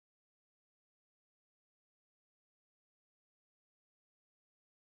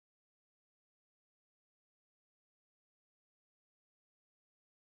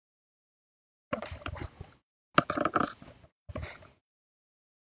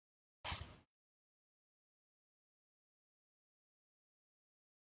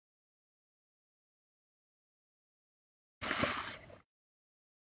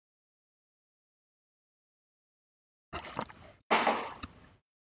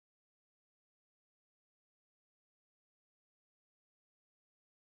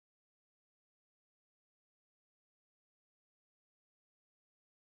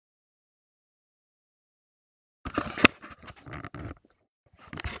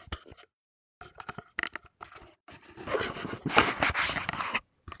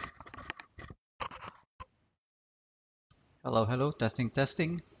Hello, hello, testing,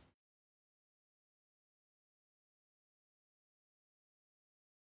 testing.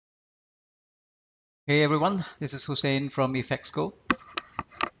 Hey everyone, this is Hussein from EffectsGo.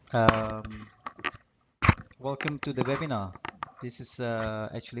 Um, Welcome to the webinar. This is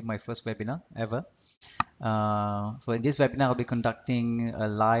actually my first webinar ever. For this webinar, I'll be conducting a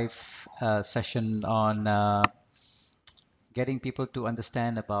live session on getting people to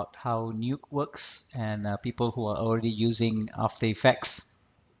understand about how Nuke works and people who are already using After Effects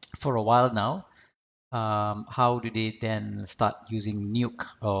for a while now. How do they then start using Nuke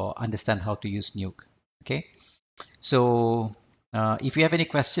or understand how to use Nuke? Okay. So if you have any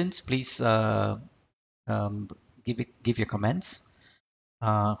questions, please um, give your comments.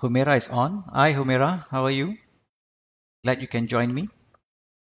 Humera is on. Hi, Humera. How are you? Glad you can join me.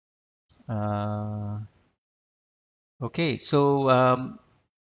 Uh, okay, so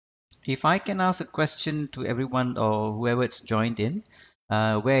if I can ask a question to everyone or whoever it's joined in,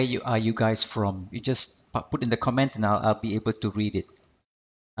 where are you guys from? You just put in the comments and I'll be able to read it.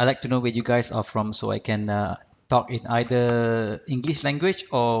 I'd like to know where you guys are from so I can talk in either English language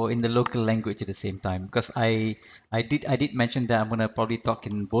or in the local language at the same time. Because I did mention that I'm gonna probably talk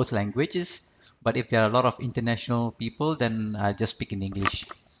in both languages. But if there are a lot of international people, then I'll just speak in English.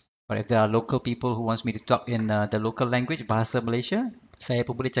 But if there are local people who wants me to talk in the local language, bahasa Malaysia, saya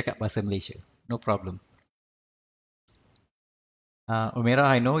pun boleh cakap bahasa Malaysia. No problem. Umaira,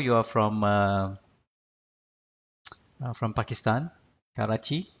 I know you are from Pakistan,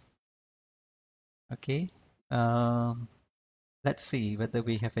 Karachi. Okay. Um, Let's see whether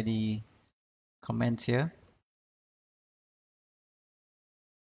we have any comments here.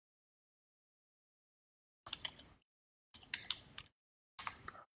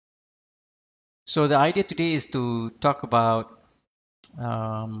 So the idea today is to talk about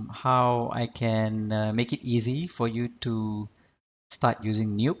how I can make it easy for you to start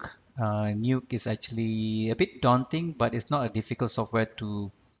using Nuke. Nuke is actually a bit daunting, but it's not a difficult software to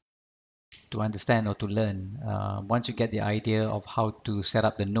understand or to learn. Once you get the idea of how to set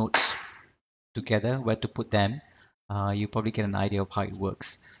up the nodes together, where to put them, you probably get an idea of how it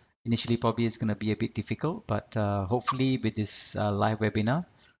works. Initially, probably it's going to be a bit difficult, but hopefully with this live webinar,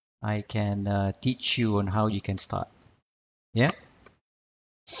 I can teach you on how you can start. Yeah?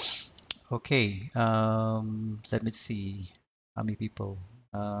 Okay. Let me see how many people.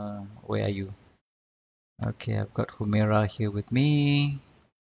 Where are you? Okay, I've got Humera here with me.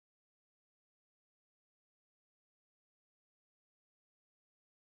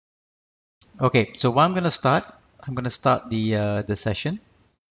 Okay, so what I'm going to start, I'm going to start the session.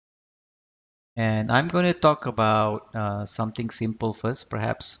 And I'm going to talk about something simple first.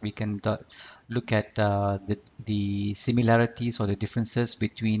 Perhaps we can look at the similarities or the differences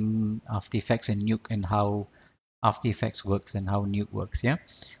between After Effects and Nuke and how After Effects works and how Nuke works. Yeah.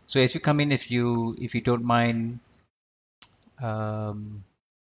 So as you come in, if you don't mind, um,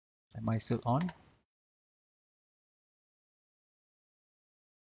 am I still on?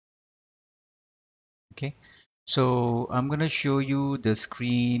 Okay. So I'm going to show you the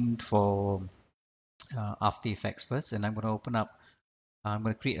screen for After Effects first, and I'm going to open up. I'm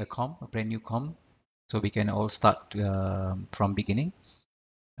going to create a brand new com, so we can all start from beginning.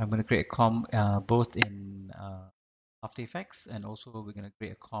 I'm going to create a comp both in After Effects and also we're going to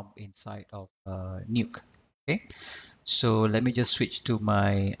create a comp inside of Nuke. Okay, so let me just switch to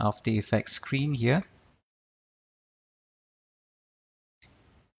my After Effects screen here.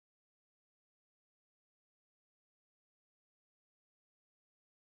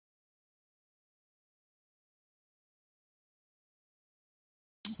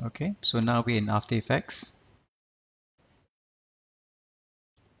 Okay, so now we're in After Effects.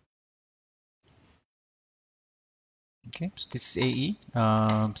 Okay, so this is AE,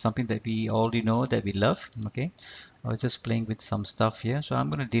 something that we already know that we love. Okay, I was just playing with some stuff here, so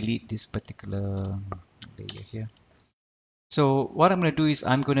I'm going to delete this particular layer here. So what I'm going to do is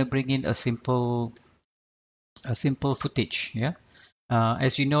I'm going to bring in a simple footage. Yeah.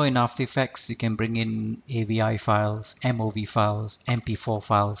 As you know, in After Effects, you can bring in AVI files, MOV files, MP4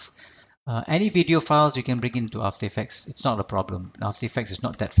 files. Any video files you can bring into After Effects. It's not a problem. After Effects is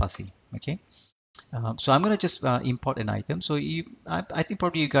not that fussy. Okay. So I'm going to just import an item. So I think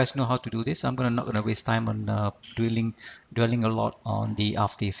probably you guys know how to do this. I'm not going to waste time on dwelling a lot on the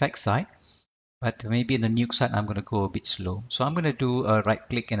After Effects side. But maybe in the Nuke side, I'm going to go a bit slow. So I'm going to do a right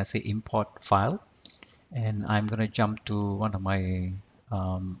click and I say import file. And I'm going to jump to one of my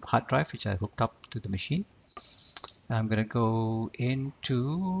hard drive, which I hooked up to the machine. I'm going to go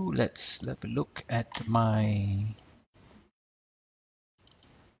into, let's have a look at my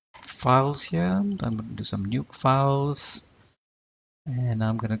files here. I'm going to do some Nuke files. And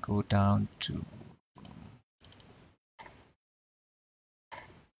I'm gonna go down to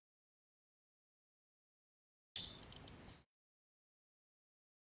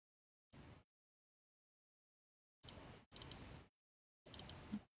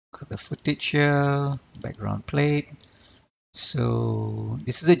the footage here, background plate. So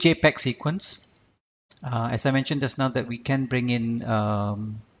this is a JPEG sequence. As I mentioned just now that we can bring in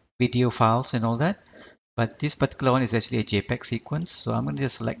video files and all that, but this particular one is actually a JPEG sequence. So I'm going to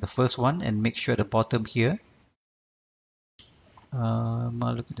just select the first one and make sure the bottom here. I'll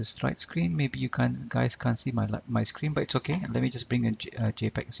look at this right screen. Maybe you guys can't see my screen, but it's okay. Let me just bring in a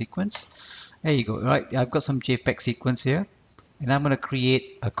JPEG sequence. There you go. Right, I've got some JPEG sequence here, and I'm going to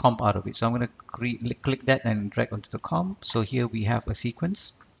create a comp out of it. So I'm going to click that and drag onto the comp. So here we have a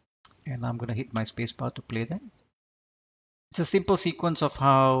sequence, and I'm going to hit my spacebar to play that. It's a simple sequence of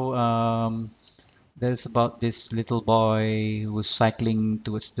how there's about this little boy who's cycling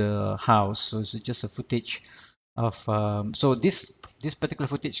towards the house. So it's just a footage of so this particular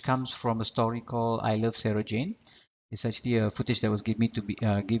footage comes from a story called I Love Sarah Jane. It's actually a footage that was given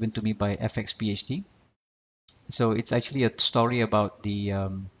to me by FX PhD. So it's actually a story about the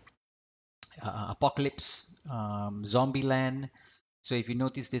apocalypse, zombie land. So if you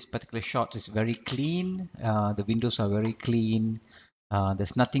notice this particular shot is very clean, the windows are very clean.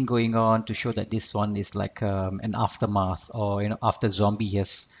 There's nothing going on to show that this one is like an aftermath, or after zombie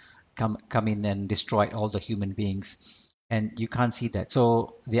has come in and destroyed all the human beings, and you can't see that.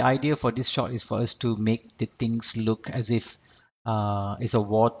 So the idea for this shot is for us to make the things look as if it's a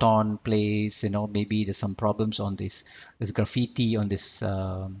war-torn place. Maybe there's some problems on this graffiti on this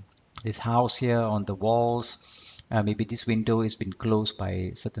house here on the walls. Maybe this window has been closed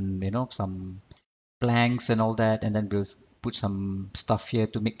by certain, some planks and all that, and then we'll put some stuff here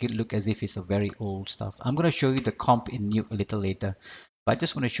to make it look as if it's a very old stuff. I'm going to show you the comp in Nuke a little later, but I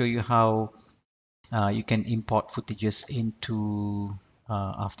just want to show you how you can import footages into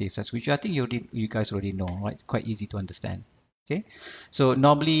After Effects, which I think you guys already know, right? Quite easy to understand. Okay, so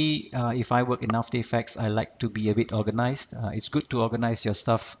normally if I work in After Effects, I like to be a bit organized. It's good to organize your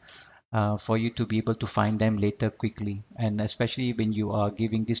stuff for you to be able to find them later quickly, and especially when you are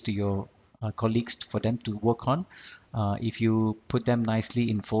giving this to your colleagues for them to work on. If you put them nicely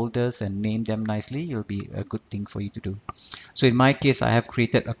in folders and name them nicely, it'll be a good thing for you to do. So in my case, I have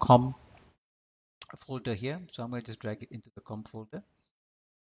created a com folder here. So I'm going to just drag it into the com folder.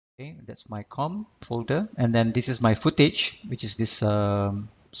 Okay, that's my com folder. And then this is my footage, which is this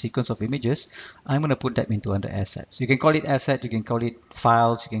sequence of images. I'm going to put that into under assets. You can call it asset, you can call it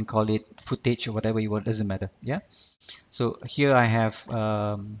files, you can call it footage or whatever you want, doesn't matter. Yeah. So here I have,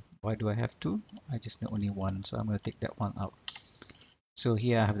 why do I have two? I just know only one. So I'm going to take that one out. So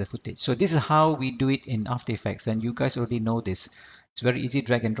here I have the footage. So this is how we do it in After Effects, and you guys already know this. It's very easy,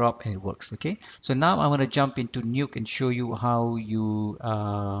 drag and drop, and it works. Okay. So now I want to jump into Nuke and show you how you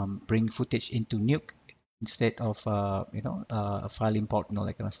bring footage into Nuke instead of file import and all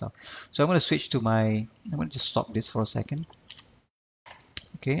that kind of stuff. So I'm going to switch to I'm going to just stop this for a second.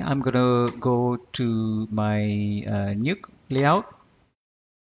 Okay, I'm going to go to my Nuke layout.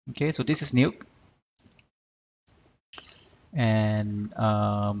 Okay, so this is Nuke, and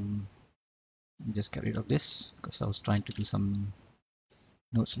just get rid of this because I was trying to do some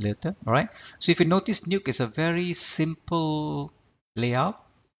notes later. All right, so if you notice, Nuke is a very simple layout.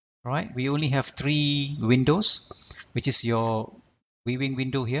 All right, we only have three windows, which is your viewing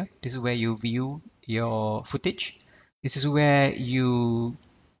window here. This is where you view your footage. This is where you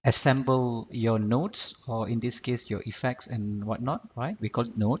assemble your nodes, or in this case your effects and whatnot, right? We call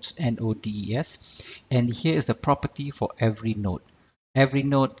it nodes, N-O-D-E-S. And here is the property for every node. Every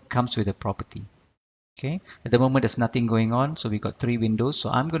node comes with a property. Okay, at the moment there's nothing going on, so we got three windows. So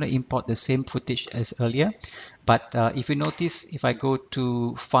I'm going to import the same footage as earlier, but if you notice, if I go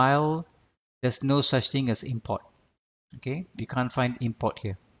to file, there's no such thing as import. Okay, you can't find import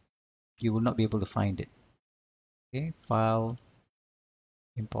here. You will not be able to find it. Okay, file,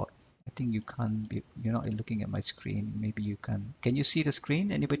 import. I think you can't be, you're not looking at my screen. Maybe you can you see the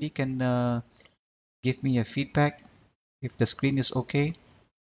screen? Anybody can give me a feedback if the screen is okay?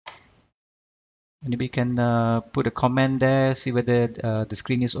 Anybody can put a comment there, see whether the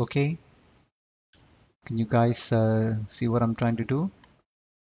screen is okay. Can you guys see what I'm trying to do?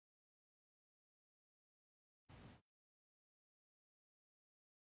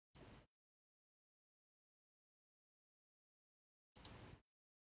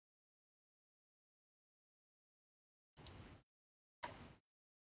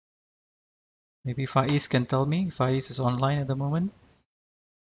 Maybe Faiz can tell me. Faiz is online at the moment.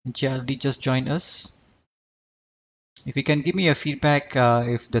 And Charlie just joined us. If you can give me a feedback,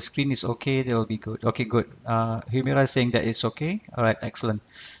 if the screen is okay, that will be good. Okay, good. Humira is saying that it's okay. All right, excellent.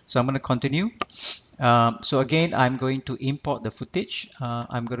 So I'm going to continue. So again, I'm going to import the footage.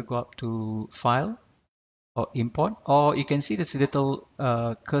 I'm going to go up to File or Import, or you can see this little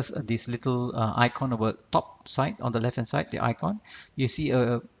cursor, this little icon over top side on the left hand side, the icon. You see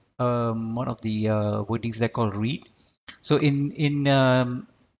one of the wordings there called Read. So in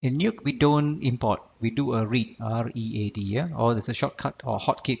Nuke we don't import, we do a read, R-E-A-D, yeah, or there's a shortcut or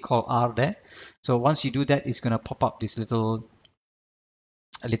hotkey called R there. So once you do that, it's going to pop up this little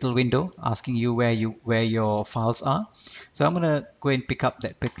window asking you where your files are. So I'm going to go and pick up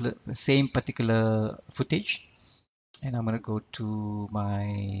that same particular footage, and I'm going to go to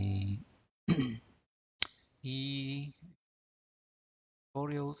my e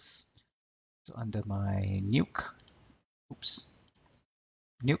tutorials. So under my Nuke, oops,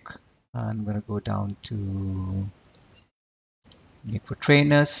 Nuke, I'm going to go down to Nuke for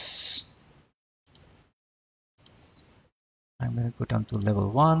trainers. I'm going to go down to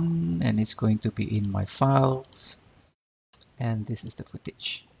level 1, and it's going to be in my files, and this is the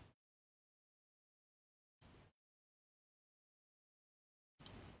footage.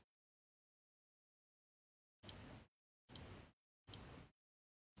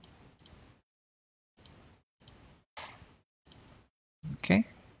 Okay,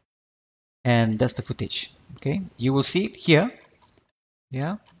 and that's the footage. Okay, you will see it here,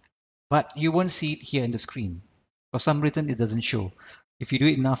 yeah, but you won't see it here in the screen. For some reason, it doesn't show. If you do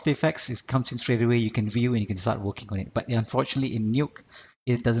it in After Effects, it comes in straight away. You can view and you can start working on it. But unfortunately, in Nuke,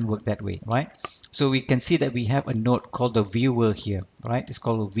 it doesn't work that way, right? So we can see that we have a node called the viewer here, right? It's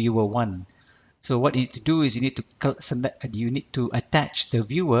called viewer 1. So what you need to do is you need to attach the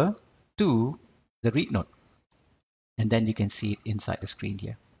viewer to the read node, and then you can see it inside the screen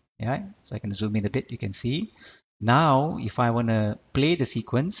here. Yeah, so I can zoom in a bit. You can see now if I want to play the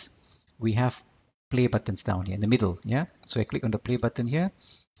sequence, we have play buttons down here in the middle. Yeah, so I click on the play button here.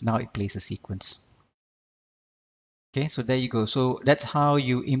 Now it plays the sequence. Okay, so there you go. So that's how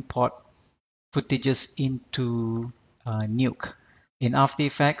you import footages into Nuke. In After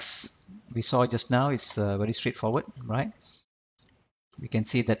Effects, we saw just now, it's very straightforward, right? We can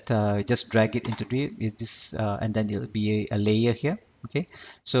see that just drag it into this, and then it'll be a layer here. Okay,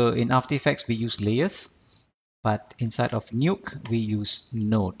 so in After Effects we use layers, but inside of Nuke we use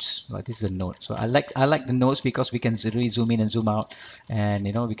nodes. Well, this is a node, so I like the nodes because we can really zoom in and zoom out, and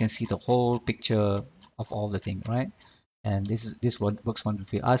we can see the whole picture of all the thing, right? And this one works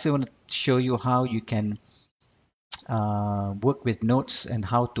wonderfully. I also want to show you how you can work with nodes and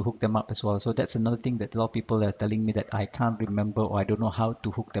how to hook them up as well. So that's another thing that a lot of people are telling me that I can't remember, or I don't know how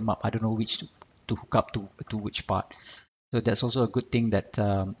to hook them up. I don't know which to hook up to which part. So that's also a good thing that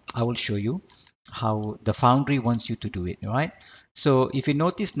I will show you how the Foundry wants you to do it, right? So if you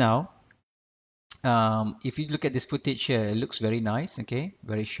notice now, if you look at this footage here, it looks very nice, okay,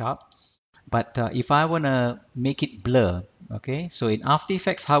 very sharp. But if I want to make it blur, okay, so in After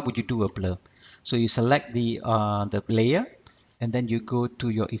Effects, how would you do a blur? So you select the layer, and then you go to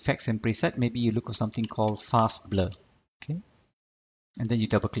your effects and preset. Maybe you look for something called fast blur, okay, and then you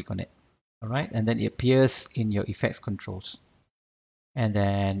double click on it, all right, and then it appears in your effects controls, and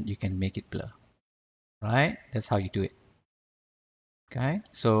then you can make it blur, right? That's how you do it. Okay,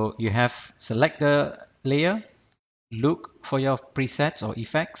 so you have select the layer, look for your presets or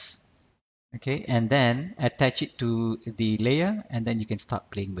effects, okay, and then attach it to the layer, and then you can start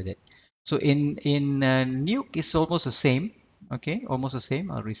playing with it. So in Nuke it's almost the same, okay, almost the same.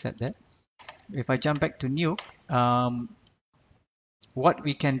 I'll reset that. If I jump back to Nuke, what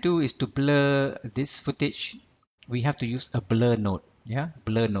we can do is to blur this footage. We have to use a blur node, yeah,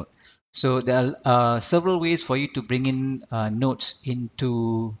 blur node. So there are several ways for you to bring in nodes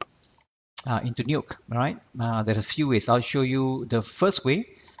into Nuke, right? There are a few ways. I'll show you the first way,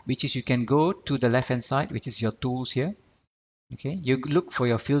 which is you can go to the left hand side, which is your tools here. Okay, you look for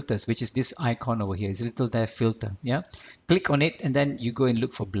your filters, which is this icon over here. It's a little there filter. Yeah, click on it, and then you go and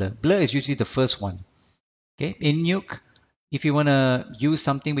look for blur. Blur is usually the first one. Okay, in Nuke, if you want to use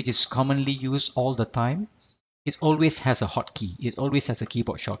something which is commonly used all the time, it always has a hotkey. It always has a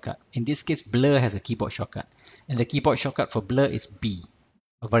keyboard shortcut. In this case, blur has a keyboard shortcut, and the keyboard shortcut for blur is B.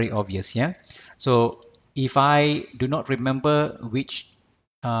 Very obvious, yeah. So if I do not remember which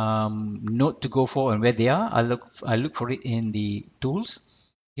node to go for and where they are, I look for it in the tools.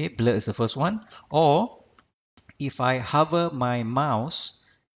 Okay, blur is the first one. Or if I hover my mouse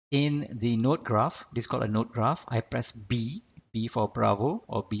in the node graph, this is called a node graph, I press B, B for Bravo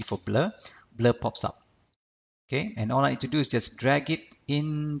or B for blur, blur pops up. Okay, and all I need to do is just drag it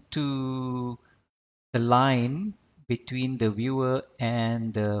into the line between the viewer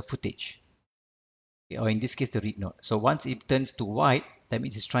and the footage, or in this case the read node. So once it turns to white, that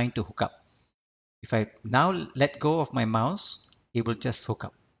means it's trying to hook up. If I now let go of my mouse, it will just hook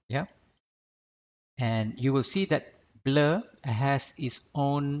up. Yeah, and you will see that blur has its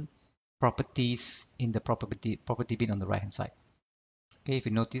own properties in the property bin on the right hand side. Okay, if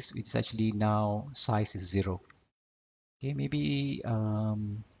you notice, it's actually now size is 0. Okay, maybe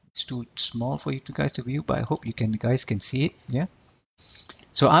it's too small for you guys to view, but I hope you guys can see it. Yeah.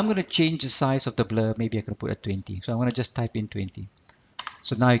 So I'm going to change the size of the blur. Maybe I can put at 20. So I'm going to just type in 20.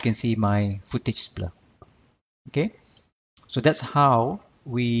 So now you can see my footage blur. Okay. So that's how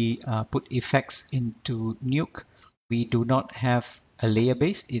we put effects into Nuke. We do not have a layer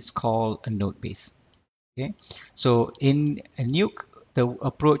based. It's called a node based. Okay. So in a Nuke, the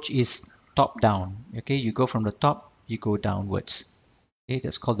approach is top down. Okay. You go from the top, you go downwards. Okay.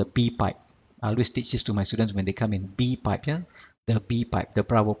 That's called the B pipe. I always teach this to my students when they come in. B pipe. Yeah. The B pipe, the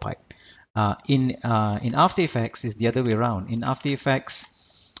Bravo pipe. In After Effects, is the other way around. In After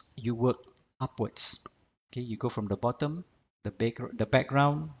Effects, you work upwards. Okay, you go from the bottom, the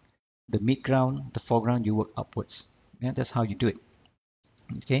background, the midground, the foreground. You work upwards. Yeah, that's how you do it.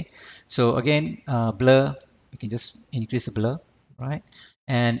 Okay, so again, blur. You can just increase the blur, right?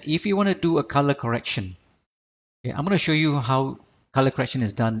 And if you want to do a color correction, okay, I'm going to show you how color correction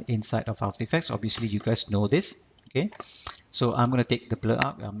is done inside of After Effects. Obviously, you guys know this. Okay. So I'm going to take the blur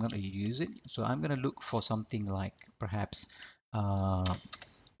up. I'm going to use it. So I'm going to look for something like perhaps,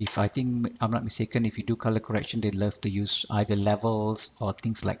 if I think I'm not mistaken, if you do color correction, they love to use either levels or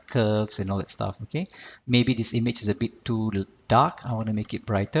things like curves and all that stuff. Okay, maybe this image is a bit too dark. I want to make it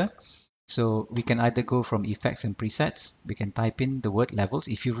brighter. So we can either go from effects and presets. We can type in the word levels.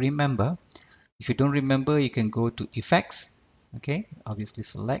 If you remember, if you don't remember, you can go to effects. Okay, obviously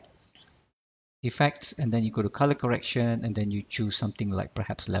select effects, and then you go to color correction, and then you choose something like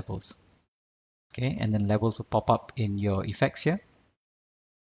perhaps levels. Okay, and then levels will pop up in your effects here.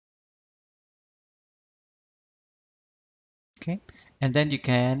 Okay, and then you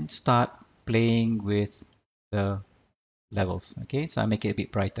can start playing with the levels. Okay, so I make it a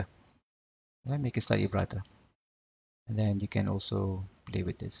bit brighter. I make it slightly brighter, and then you can also play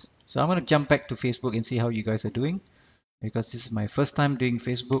with this. So I'm going to jump back to Facebook and see how you guys are doing, because this is my first time doing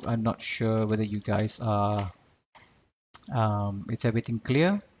Facebook. I'm not sure whether you guys are is everything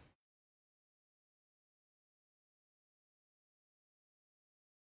clear?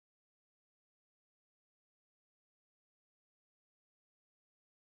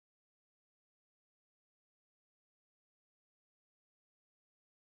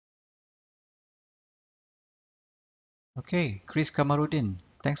 Okay, Chris Kamarudin,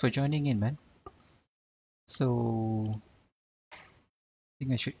 thanks for joining in, man. So I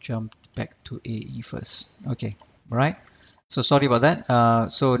think I should jump back to AE first. Okay, right. So sorry about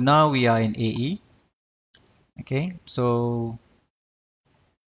that. So now we are in AE. Okay, so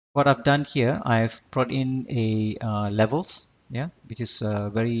what I've done here, I've brought in a levels, yeah, which is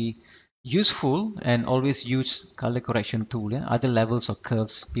very useful, and always use color correction tool. Yeah? Other levels or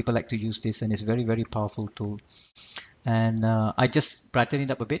curves, people like to use this, and it's very powerful tool. And I just brighten it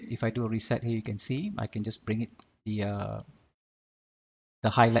up a bit. If I do a reset here, you can see I can just bring it the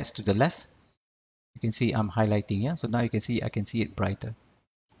highlights to the left. You can see I'm highlighting, yeah. So now you can see I can see it brighter.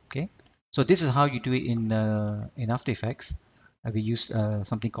 Okay. So this is how you do it in After Effects. We use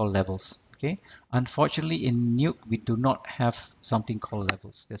something called levels. Okay. Unfortunately, in Nuke we do not have something called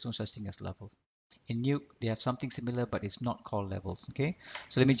levels. There's no such thing as levels. In Nuke they have something similar, but it's not called levels. Okay.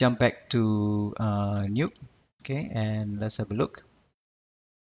 So let me jump back to Nuke. Okay, and let's have a look.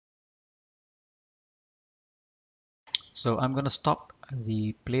 So I'm going to stop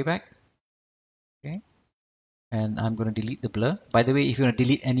the playback. Okay, and I'm going to delete the blur. By the way, if you want to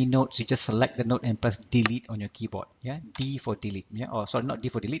delete any notes, you just select the note and press delete on your keyboard. Yeah, D for delete. Yeah, or sorry, not D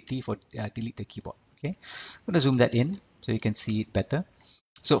for delete, D for delete the keyboard. Okay, I'm going to zoom that in so you can see it better.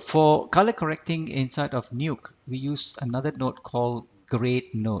 So for color correcting inside of Nuke, we use another node called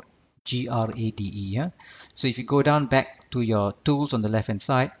grade node, Grade. Yeah, so if you go down back to your tools on the left hand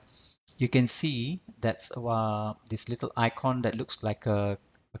side, you can see that's this little icon that looks like a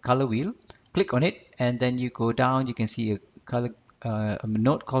color wheel. Click on it, and then you go down. You can see a color a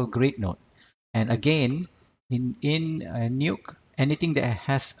node called grade node. And again, in Nuke, anything that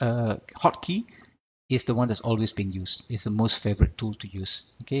has a hotkey is the one that's always being used. It's the most favorite tool to use.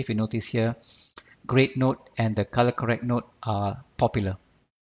 Okay, if you notice here, grade node and the color correct node are popular.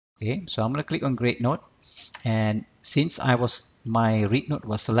 Okay, so I'm going to click on grade node, and since my read node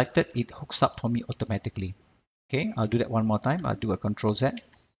was selected, it hooks up for me automatically. Okay, I'll do that one more time. I'll do a Control Z.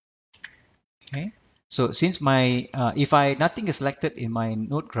 Okay, So since my, if nothing is selected in my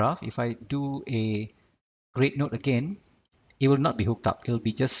node graph, if I do a grade node again, it will not be hooked up. It will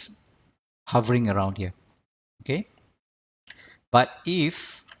be just hovering around here. Okay. But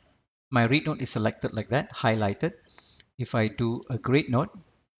if my read node is selected like that, highlighted, if I do a grade node,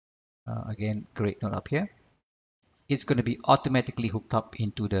 again, grade node up here, it's going to be automatically hooked up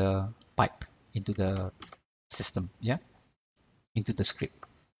into the pipe, into the system, yeah, into the script.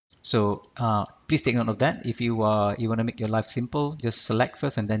 So please take note of that. If you want to make your life simple, just select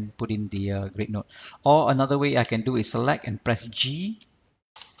first and then put in the grade node. Or another way I can do is select and press G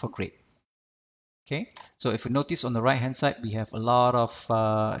for grade. Okay, so if you notice on the right hand side, we have a lot of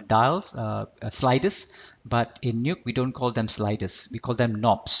dials, sliders, but in Nuke we don't call them sliders, we call them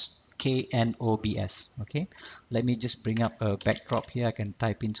knobs, Knobs. Okay, let me just bring up a backdrop here. I can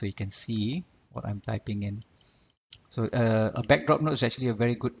type in so you can see what I'm typing in. So a backdrop node is actually a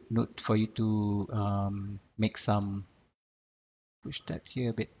very good node for you to make some, push that here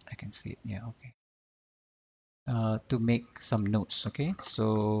a bit, I can see it, yeah, okay. To make some notes, okay,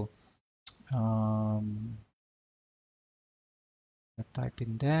 so I type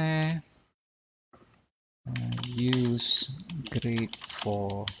in there, use grade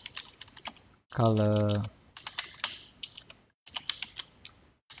for color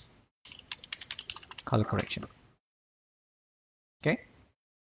correction, okay,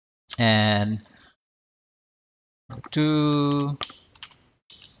 and to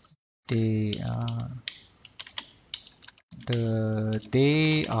they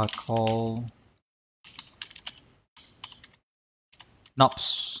they are called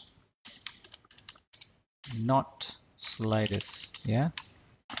knobs, not sliders, yeah.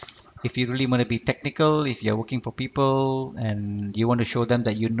 If you really want to be technical, if you're working for people and you want to show them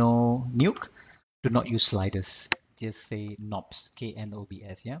that you know Nuke, do not use sliders. Just say knobs,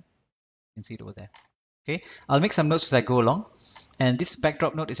 Knobs, yeah? You can see it over there. Okay, I'll make some notes as I go along. And this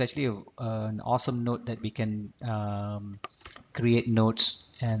backdrop node is actually an awesome node that we can create notes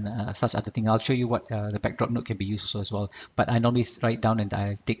and such other thing. I'll show you what the backdrop node can be used as well. But I normally write down and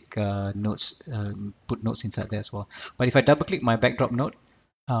I take notes, put notes inside there as well. But if I double click my backdrop node,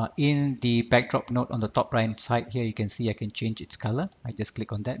 in the backdrop node on the top right side here, you can see I can change its color. I just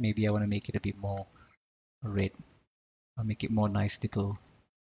click on that. Maybe I want to make it a bit more red. I'll make it more nice little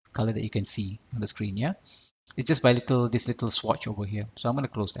color that you can see on the screen. Yeah, it's just by this little swatch over here. So I'm going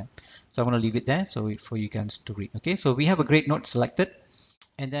to close that. So I'm going to leave it there so for you guys to read. Okay, so we have a grade node selected,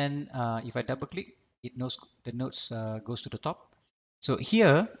 and then if I double click, it knows the nodes goes to the top. So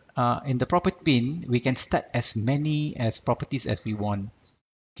here in the property bin, we can stack as many as properties as we want.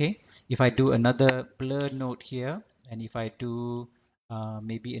 Okay, if I do another blur node here, and if I do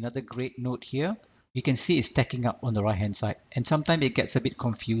maybe another grade node here, you can see it's stacking up on the right hand side. And sometimes it gets a bit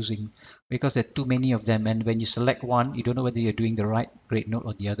confusing because there are too many of them, and when you select one, you don't know whether you're doing the right grade node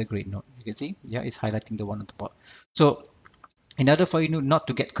or the other grade node. You can see, yeah, it's highlighting the one on the top. So in order for you not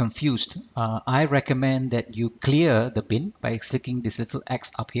to get confused, I recommend that you clear the bin by clicking this little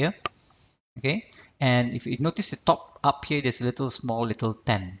X up here. Okay, and if you notice the top up here, there's a little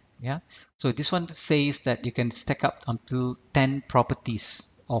 10. Yeah, so this one says that you can stack up until 10 properties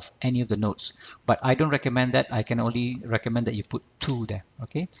of any of the nodes, but I don't recommend that. I can only recommend that you put 2 there.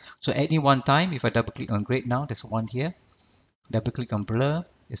 Okay, so at any one time, if I double click on grade now, there's 1 here. Double click on blur,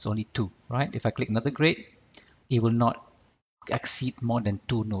 it's only 2, right? If I click another grade, it will not exceed more than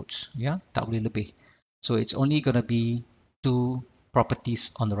 2 nodes. Yeah, tak boleh lebih. So it's only going to be 2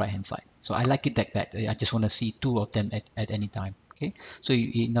 properties on the right hand side. So I like it like that. I just want to see 2 of them at any time. Okay, so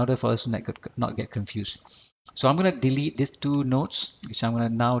in order for us to not get confused. So I'm going to delete these 2 nodes, which I'm going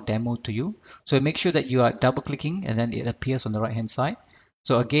to now demo to you. So make sure that you are double clicking and then it appears on the right hand side.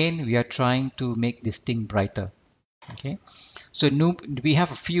 So again, we are trying to make this thing brighter. Okay, so we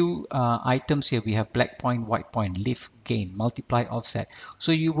have a few items here. We have black point, white point, lift, gain, multiply, offset.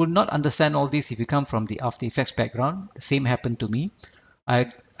 So you will not understand all this if you come from the After Effects background. Same happened to me. I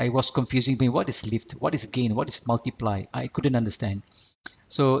was confusing me. What is lift? What is gain? What is multiply? I couldn't understand.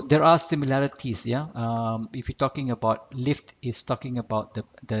 So there are similarities. Yeah. If you're talking about lift, is talking about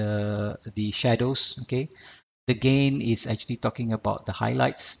the shadows. Okay. The gain is actually talking about the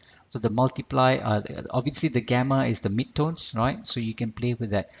highlights. So the multiply, obviously the gamma is the midtones, right? So you can play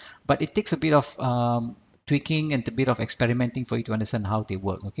with that. But it takes a bit of tweaking and a bit of experimenting for you to understand how they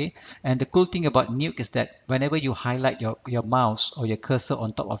work, okay? And the cool thing about Nuke is that whenever you highlight your mouse or your cursor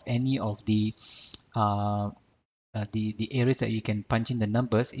on top of any of the areas that you can punch in the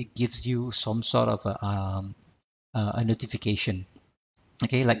numbers, it gives you some sort of a notification.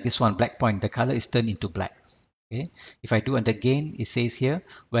 Okay, like this one, black point, the color is turned into black. Okay, if I do under gain, it says here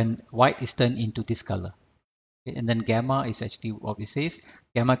when white is turned into this color. Okay? And then gamma is actually what it says.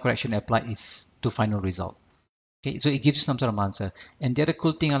 Gamma correction applied is to final result. Okay, so it gives you some sort of answer. And the other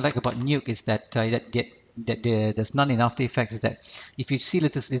cool thing I like about Nuke is that there's none in After Effects is that if you see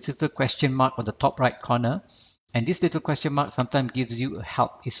this little question mark on the top right corner, and this little question mark sometimes gives you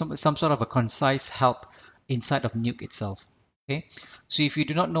help. It's some sort of a concise help inside of Nuke itself. Okay, so if you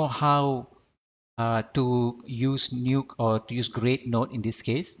do not know how to use Nuke or to use grade note in this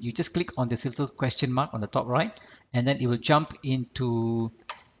case, you just click on this little question mark on the top right, and then it will jump into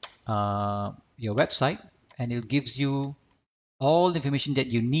your website, and it gives you all the information that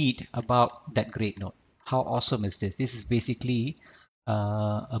you need about that grade note. How awesome is this? This is basically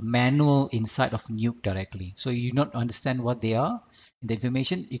a manual inside of Nuke directly. So you not understand what they are. In the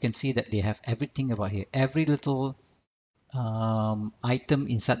information, you can see that they have everything about here. Every little item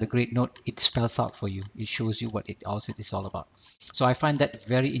inside the grade note, it spells out for you. It shows you what it also is all about. So I find that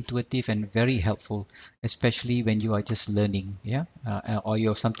very intuitive and very helpful, especially when you are just learning, yeah, or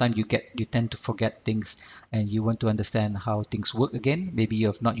you sometimes you tend to forget things and you want to understand how things work again. Maybe you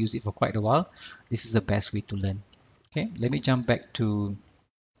have not used it for quite a while. This is the best way to learn. Okay, let me jump back to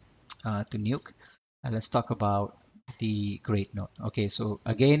Nuke and let's talk about the grade note. Okay, so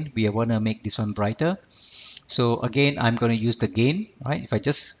again, we want to make this one brighter. So again, I'm going to use the gain, right? If I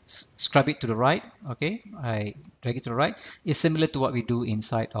just scrub it to the right, okay, I drag it to the right. It's similar to what we do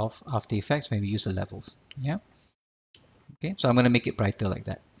inside of After Effects when we use the levels, yeah? Okay, so I'm going to make it brighter like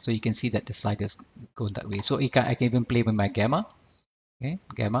that. So you can see that the sliders go that way. So I can even play with my gamma, okay,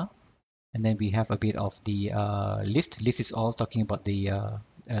 gamma. And then we have a bit of the lift. Lift is all talking about the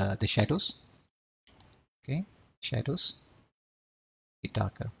shadows, okay, shadows, bit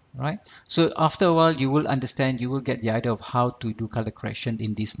darker, right? So after a while, you will understand, you will get the idea of how to do color correction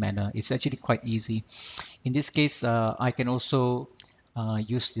in this manner. It's actually quite easy. In this case, I can also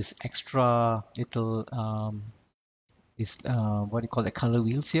use this extra little, what do you call it, color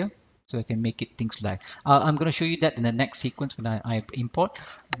wheels here. So I can make it things like, I'm going to show you that in the next sequence when I import.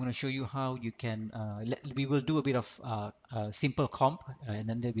 I'm going to show you how you can, we will do a bit of simple comp and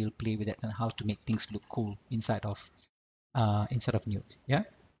then we'll play with it and how to make things look cool inside of Nuke. Yeah.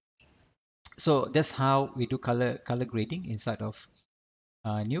 So that's how we do color grading inside of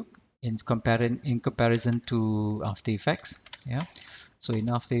Nuke in comparison to After Effects. Yeah. So in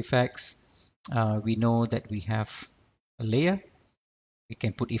After Effects, we know that we have a layer. We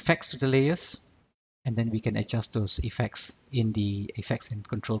can put effects to the layers, and then we can adjust those effects in the effects and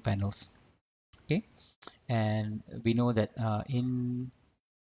control panels. Okay. And we know that in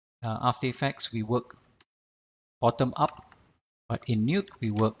After Effects we work bottom up, but in Nuke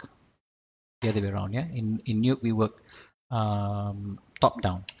we work the other way around. Yeah. In Nuke we work top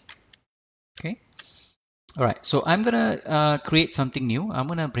down. Okay. All right, so I'm gonna create something new. I'm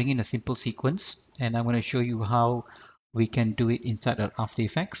gonna bring in a simple sequence, and I'm gonna show you how we can do it inside of After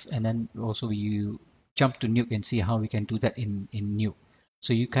Effects, and then also you jump to Nuke and see how we can do that in Nuke.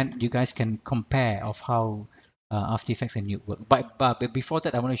 So you guys can compare of how After Effects and Nuke work. But before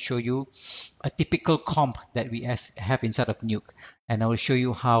that, I want to show you a typical comp that we have inside of Nuke, and I will show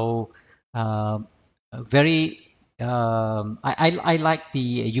you how very I like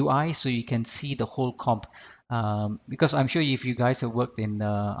the UI, so you can see the whole comp. Because I'm sure if you guys have worked in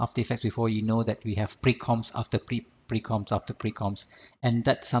After Effects before, you know that we have pre-comps after pre-comps after pre-comps, and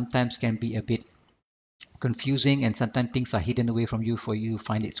that sometimes can be a bit confusing, and sometimes things are hidden away from you for you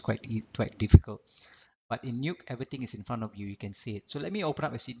find it's quite difficult. But in Nuke, everything is in front of you. You can see it. So let me open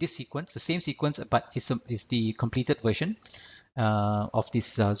up this sequence, the same sequence, but it's the completed version of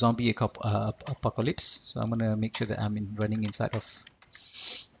this zombie apocalypse. So I'm gonna make sure that I'm running inside of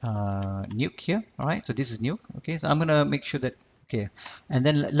Nuke here. All right, so this is Nuke. Okay, so I'm gonna make sure that, okay, and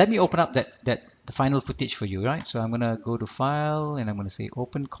then let me open up the final footage for you. Right, so I'm gonna go to File and I'm gonna say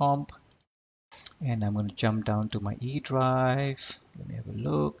Open Comp, and I'm gonna jump down to my E drive. Let me have a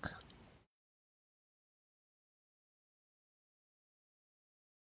look.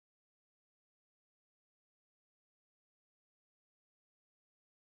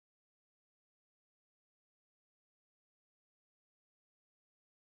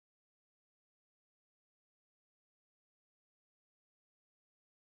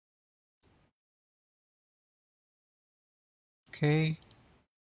 Okay,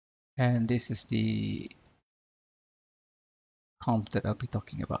 and this is the comp that I'll be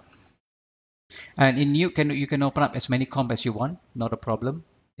talking about. And in you can open up as many comp as you want, not a problem.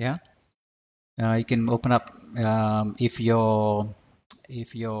 Yeah, you can open up if your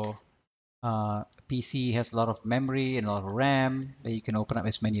PC has a lot of memory and a lot of RAM, then you can open up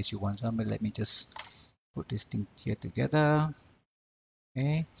as many as you want. So let me just put this thing here together.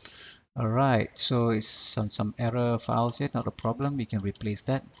 Okay. All right. So it's some error files here. Not a problem. We can replace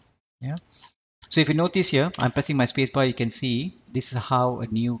that. Yeah. So if you notice here, I'm pressing my spacebar. You can see this is how a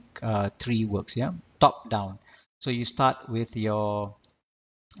new tree works. Yeah. Top down. So you start with your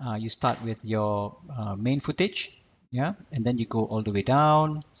main footage. Yeah. And then you go all the way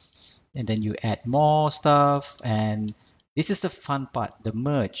down, and then you add more stuff, and this is the fun part, the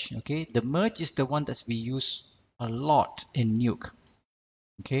merge. Okay, the merge is the one that we use a lot in Nuke.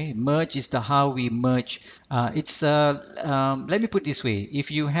 Okay, merge is the how we merge. Let me put it this way: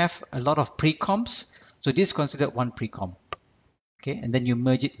 if you have a lot of pre-comps, so this is considered one pre-comp. Okay, and then you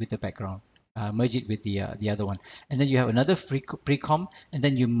merge it with the background, merge it with the other one, and then you have another pre-comp, and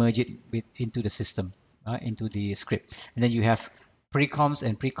then you merge it into the system, into the script, and then you have pre-comps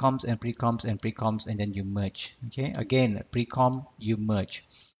and pre-comps and pre-comps and pre-comps, and then you merge. Okay, again pre-comp, you merge,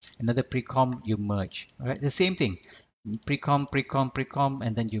 another pre-comp, you merge. All right, the same thing, pre-comp, pre-comp, pre-comp,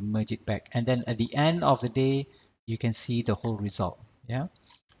 and then you merge it back, and then at the end of the day you can see the whole result. Yeah,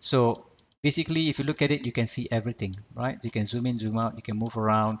 so basically, if you look at it, you can see everything, right? You can zoom in, zoom out, you can move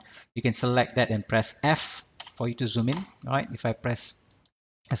around, you can select that and press F for you to zoom in, right? If I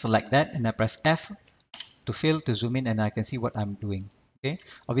select that and I press F to fill, to zoom in, and I can see what I'm doing. Okay,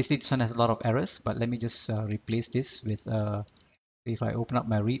 obviously this one has a lot of errors, but let me just replace this with, if I open up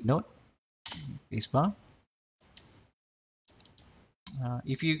my read note, spacebar.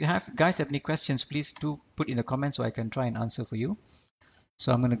 If you guys have any questions, please do put in the comments so I can try and answer for you.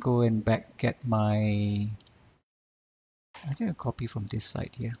 So I'm going to go and get my, I think a copy from this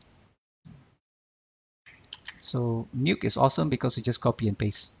side here. So Nuke is awesome because you just copy and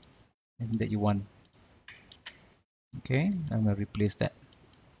paste anything that you want. Okay, I'm going to replace that.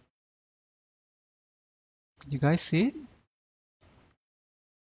 Can you guys see it?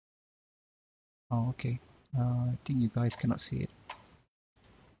 Oh, okay. I think you guys cannot see it.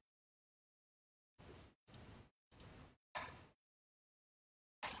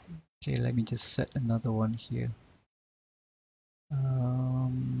 Okay, let me just set another one here.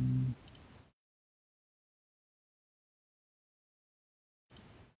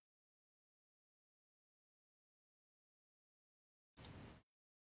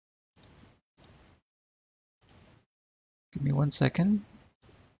 Give me 1 second.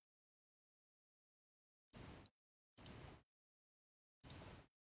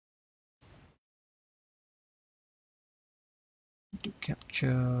 To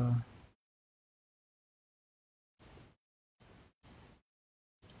capture.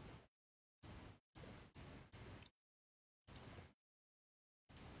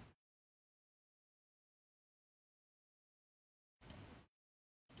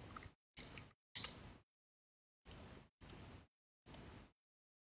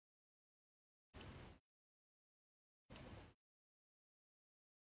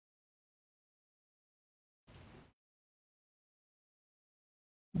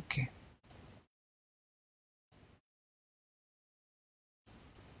 Okay.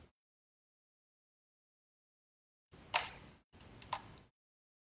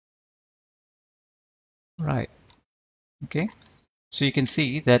 Right. Okay. So you can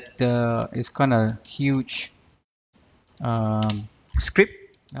see that it's kind of huge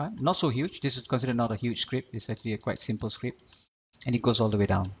script. Not so huge. This is considered not a huge script. It's actually a quite simple script, and it goes all the way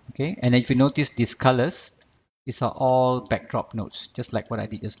down. Okay. And if you notice these colors, these are all backdrop nodes, just like what I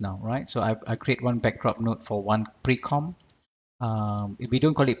did just now, right? So I create one backdrop node for one pre-com. We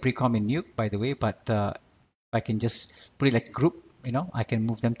don't call it pre-com in Nuke, by the way, but I can just put it like a group, I can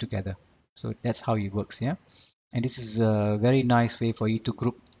move them together. So that's how it works, yeah. And this is a very nice way for you to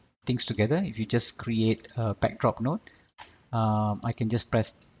group things together. If you just create a backdrop node, I can just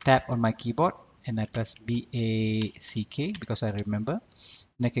press tab on my keyboard and I press BACK because I remember,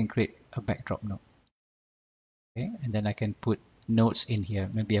 and I can create a backdrop node. Okay, and then I can put nodes in here.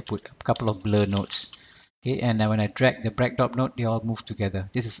 Maybe I put a couple of blur nodes. Okay, and then when I drag the backdrop node, they all move together.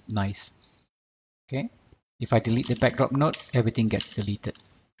 This is nice. Okay, if I delete the backdrop node, everything gets deleted.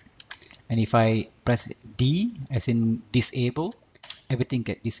 And if I press D, as in disable, everything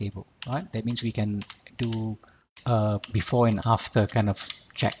gets disabled. Right? That means we can do before and after kind of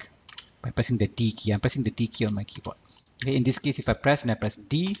check by pressing the D key. I'm pressing the D key on my keyboard. Okay, in this case, if I press and I press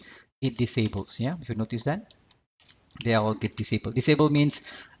D, it disables. Yeah, if you notice that, they all get disabled. Disable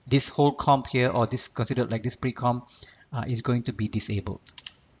means this whole comp here, or this considered like this pre-comp, is going to be disabled.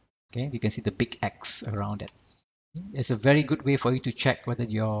 Okay, you can see the big X around it. It's a very good way for you to check whether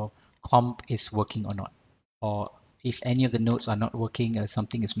your comp is working or not, or if any of the nodes are not working or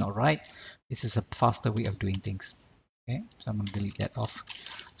something is not right. This is a faster way of doing things. Okay, so I'm going to delete that off.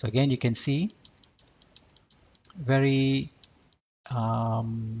 So again, you can see very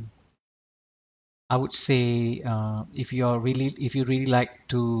I would say if you really like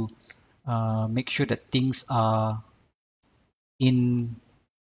to make sure that things are in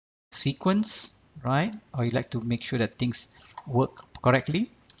sequence, right? Or you like to make sure that things work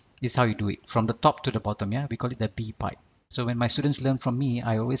correctly, this is how you do it from the top to the bottom. Yeah, we call it the B pipe. So when my students learn from me,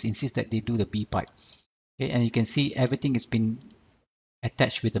 I always insist that they do the B pipe. Okay, and you can see everything has been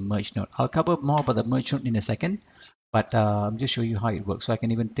attached with the merge node. I'll cover more about the merge node in a second, but I'll just show you how it works. So I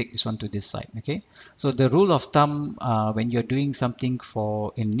can even take this one to this side. Okay, so the rule of thumb when you're doing something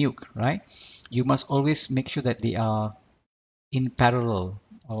for in Nuke, right? You must always make sure that they are in parallel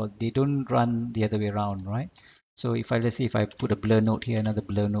or they don't run the other way around, right? So if let's say if I put a blur node here, another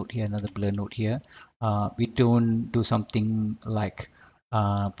blur node here, another blur node here, we don't do something like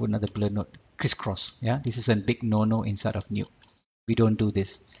put another blur node crisscross. Yeah, this is a big no-no inside of Nuke. We don't do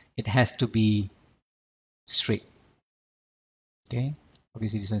this. It has to be straight. Okay.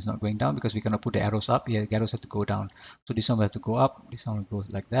 Obviously this one is not going down because we cannot put the arrows up. Yeah, the arrows have to go down. So this one will have to go up. This one will go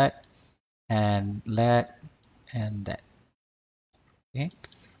like that, and that, and that. Okay.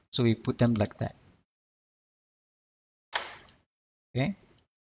 So we put them like that. Okay.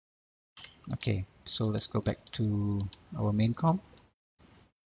 Okay. So let's go back to our main comp.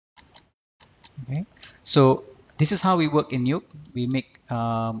 Okay. So this is how we work in Nuke. We make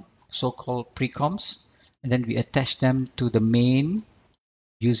so-called pre-comps, and then we attach them to the main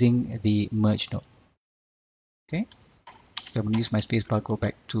using the merge node. Okay. So I'm going to use my spacebar, go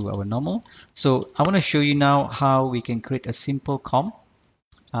back to our normal. So I want to show you now how we can create a simple comp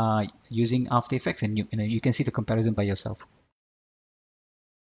using After Effects and Nuke. And you can see the comparison by yourself.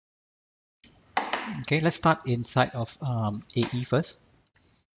 Okay, let's start inside of AE first.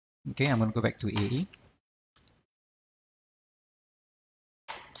 Okay, I'm going to go back to AE.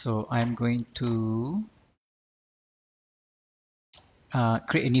 So I'm going to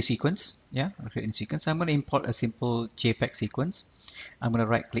create a new sequence. Yeah, I'll create a new sequence. I'm going to import a simple JPEG sequence. I'm going to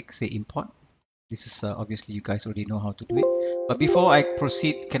right click, say import. This is obviously you guys already know how to do it. But before I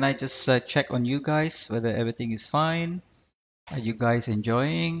proceed, can I just check on you guys whether everything is fine? Are you guys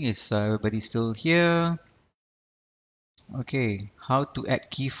enjoying? Is everybody still here? Okay, how to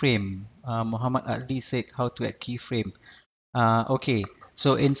add keyframe? Muhammad Ali said how to add keyframe. Okay,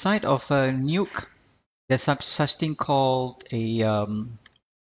 so inside of Nuke, there's such thing called a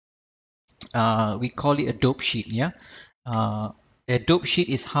we call it a dope sheet. Yeah, a dope sheet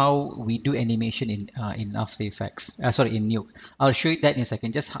is how we do animation in After Effects. Sorry, in Nuke. I'll show you that in a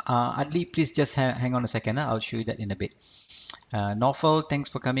second. Just Ali, please just hang on a second. I'll show you that in a bit. Naufal, thanks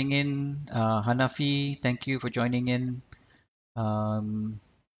for coming in. Hanafi, thank you for joining in.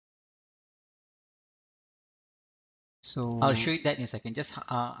 So I'll show you that in a second. Just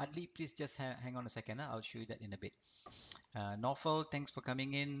Ali, please just hang on a second. I'll show you that in a bit. Naufal, thanks for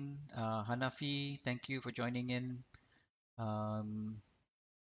coming in. Hanafi, thank you for joining in.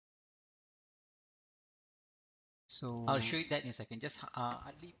 So I'll show you that in a second. Just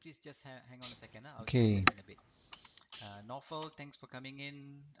Ali, please just hang on a second. I'll show you that in a bit. Naufal, thanks for coming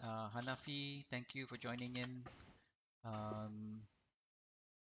in. Hanafi, thank you for joining in.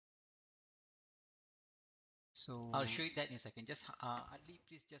 So I'll show you that in a second. Just Ali,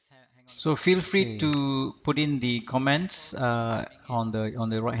 please just hang on. So feel free to put in the comments on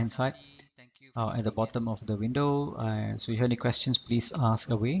the right hand side at the bottom of the window. So if you have any questions, please ask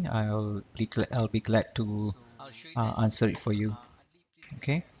away. I'll be glad to answer it for you.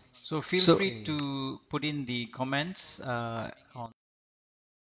 Okay. So feel free to put in the comments on.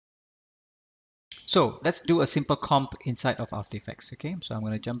 So let's do a simple comp inside of After Effects. Okay. So I'm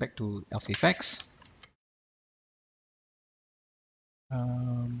going to jump back to After Effects.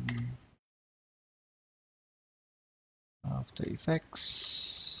 After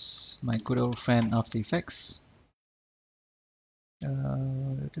Effects, my good old friend After Effects.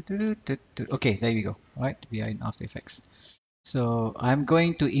 Okay, there we go. All right, we are in After Effects. So I'm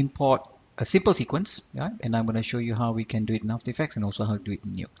going to import a simple sequence, yeah, and I'm going to show you how we can do it in After Effects and also how to do it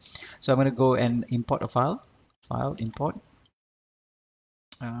in Nuke. So I'm going to go and import a file, import.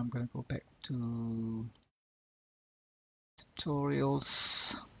 I'm going to go back to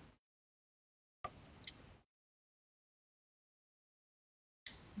tutorials.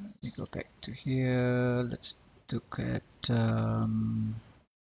 Let me go back to here. Let's look at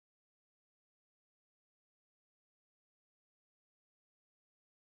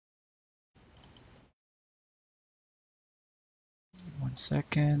one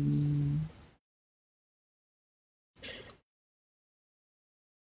second.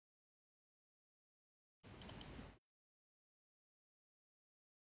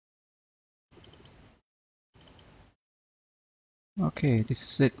 Okay, this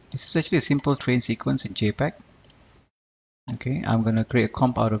is it. This is actually a simple train sequence in JPEG. Okay, I'm gonna create a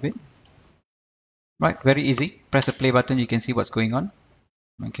comp out of it. Right, very easy. Press the play button, you can see what's going on.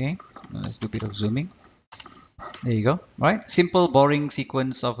 Okay, let's do a bit of zooming. There you go. Right, simple, boring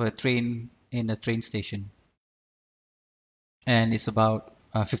sequence of a train in a train station, and it's about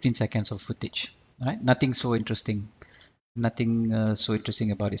 15 seconds of footage. Right, nothing so interesting. Nothing so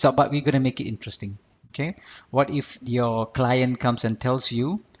interesting about it. So, but we're gonna make it interesting. Okay, what if your client comes and tells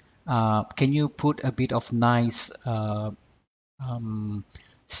you, can you put a bit of nice um,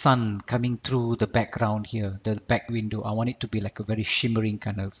 sun coming through the background here, the back window. I want it to be like a very shimmering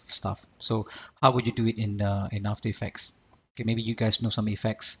kind of stuff. So how would you do it in After Effects? Okay, maybe you guys know some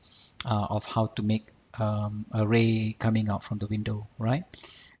effects of how to make a ray coming out from the window, right?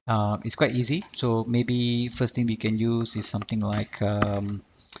 It's quite easy. So maybe first thing we can use is something like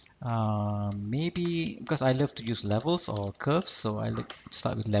maybe because I love to use levels or curves, so I like to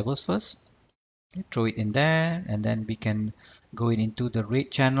start with levels first. Okay, throw it in there, and then we can go into the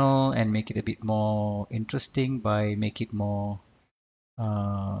red channel and make it a bit more interesting by make it more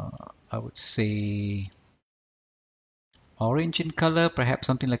I would say orange in color, perhaps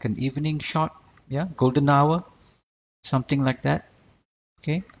something like an evening shot, yeah, golden hour, something like that.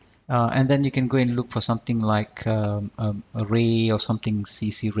 Okay, and then you can go and look for something like a ray or something,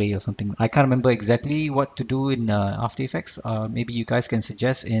 CC ray or something. I can't remember exactly what to do in After Effects. Maybe you guys can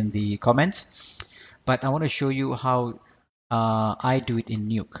suggest in the comments. But I want to show you how I do it in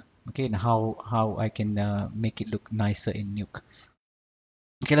Nuke. Okay, and how I can make it look nicer in Nuke.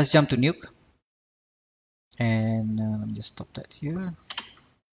 Okay, let's jump to Nuke, and let me just stop that here.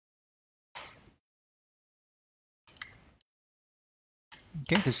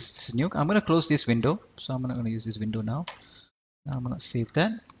 Okay, this is Nuke. I'm going to close this window, so I'm not going to use this window now. I'm going to save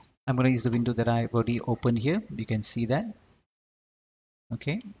that. I'm going to use the window that I already opened here. You can see that.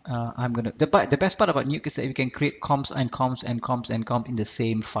 Okay, I'm gonna. The best part about Nuke is that we can create comps and comps and comps and comp in the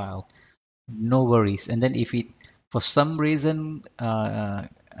same file. No worries. And then if it, for some reason, God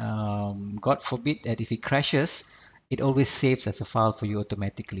forbid that if it crashes, it always saves as a file for you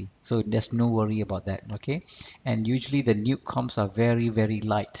automatically. So there's no worry about that. Okay. And usually the Nuke comps are very, very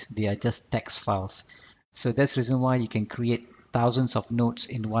light. They are just text files. So that's the reason why you can create thousands of nodes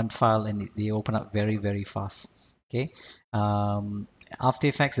in one file and they open up very, very fast. Okay. After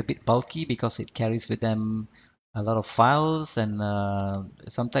Effects a bit bulky because it carries with them a lot of files, and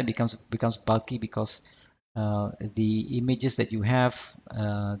sometimes becomes bulky because the images that you have,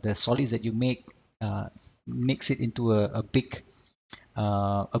 the solids that you make, makes it into a big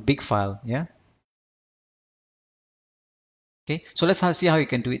file. Yeah. Okay. So let's see how you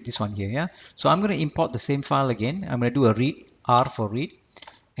can do it. This one here. Yeah. So I'm going to import the same file again. I'm going to do a read, R for read,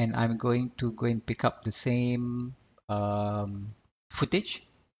 and I'm going to go and pick up the same footage.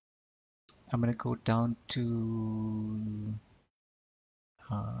 I'm going to go down to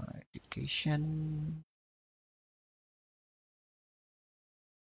education.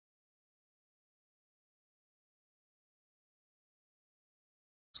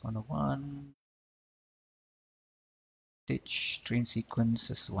 101, footage, train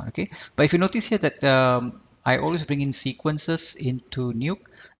sequences one. Okay, but if you notice here that I always bring in sequences into Nuke,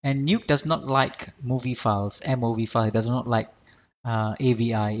 and Nuke does not like movie files, MOV file. It does not like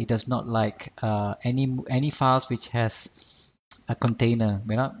AVI. It does not like any files which has a container,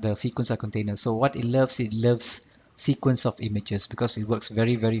 the sequence a container. So what it loves sequence of images because it works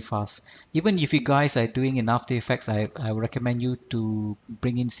very, very fast. Even if you guys are doing in After Effects, I would recommend you to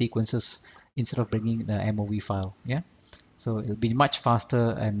bring in sequences instead of bringing the MOV file. Yeah, so it'll be much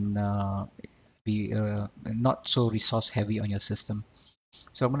faster and be not so resource heavy on your system.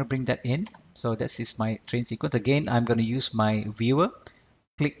 So I'm going to bring that in. So this is my train sequence. Again, I'm going to use my viewer,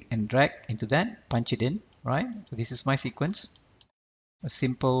 click and drag into that, punch it in, right? So this is my sequence, a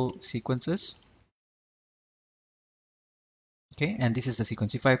simple sequences. Okay, and this is the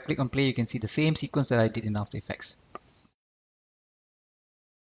sequence. If I click on play, you can see the same sequence that I did in After Effects.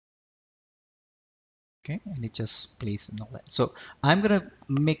 Okay, and it just plays and all that. So I'm gonna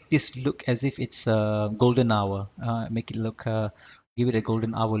make this look as if it's a golden hour. Make it look, give it a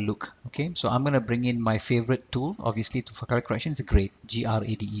golden hour look. Okay, so I'm gonna bring in my favorite tool, obviously, for color correction. It's a grade,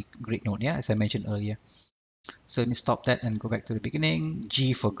 GRADE, grade node. Yeah, as I mentioned earlier. So let me stop that and go back to the beginning.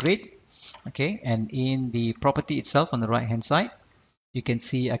 G for grade. Okay, and in the property itself on the right hand side, you can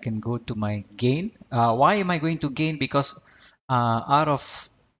see I can go to my gain. Why am I going to gain? Because out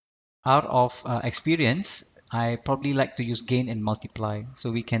of experience, I probably like to use gain and multiply.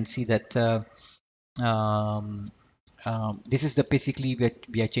 So we can see that um, this is the basically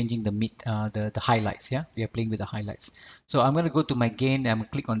we are changing the the highlights. Yeah, we are playing with the highlights. So I'm going to go to my gain. I'm going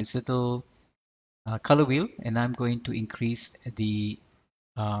to click on this little color wheel, and I'm going to increase uh,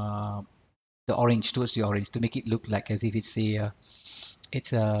 the orange towards the orange to make it look like as if it's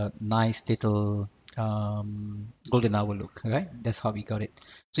a nice little golden hour look. Right, that's how we got it.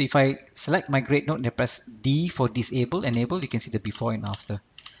 So if I select my grade note and I press D for disable, enable, you can see the before and after.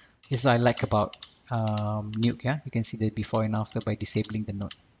 This I like about Nuke. Yeah, you can see the before and after by disabling the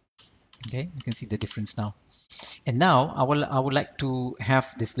node. Okay, you can see the difference now. And now I would like to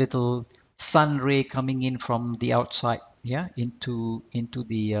have this little sun ray coming in from the outside, yeah, into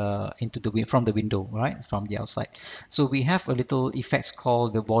the from the window, right, from the outside. So we have a little effects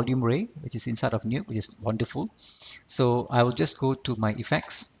called the volume ray, which is inside of Nuke, which is wonderful. So I will just go to my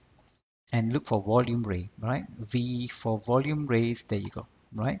effects and look for volume ray, right? V for volume rays, there you go,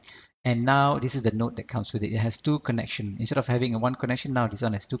 right? And now this is the node that comes with it. It has two connection. Instead of having a one connection, now this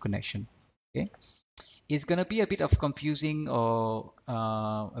one has two connection. Okay, it's gonna be a bit of confusing or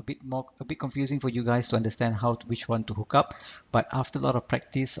a bit confusing for you guys to understand which one to hook up. But after a lot of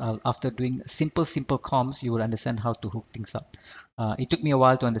practice, after doing simple comms, you will understand how to hook things up. It took me a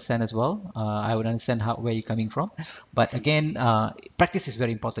while to understand as well. I would understand where you're coming from, but again, practice is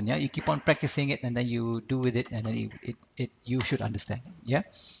very important. Yeah, you keep on practicing it, and then you do with it, and then you should understand it. Yeah.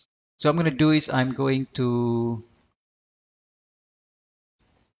 So I'm going to do is I'm going to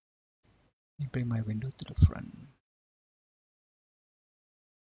bring my window to the front.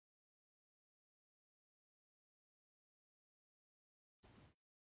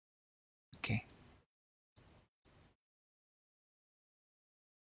 Okay.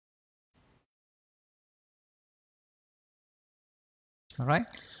 All right.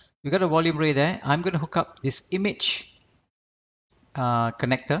 We got a volume ray there. I'm going to hook up this image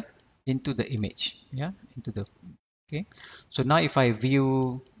connector into the image. Yeah, into the okay. So now if I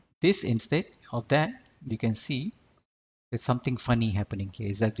view this instead of that, you can see there's something funny happening here.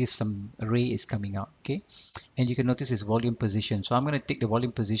 Is as if some ray is coming out. Okay, and you can notice its volume position. So I'm going to take the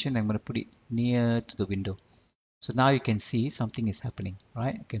volume position. I'm going to put it near to the window. So now you can see something is happening,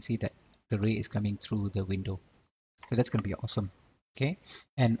 right? You can see that the ray is coming through the window. So that's going to be awesome. Okay,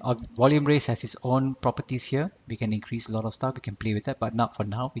 and our volume race has its own properties here. We can increase a lot of stuff. We can play with that, but not for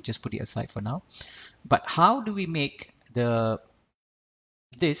now. We just put it aside for now. But how do we make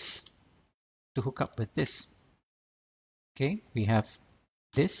this to hook up with this? Okay, we have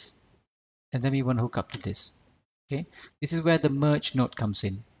this, and then we want to hook up to this. Okay, this is where the merge node comes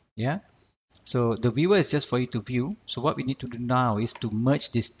in. Yeah, so the viewer is just for you to view. So what we need to do now is to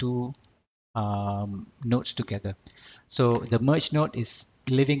merge these two nodes together. So the merge node is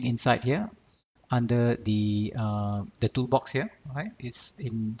living inside here under the toolbox here, right? It's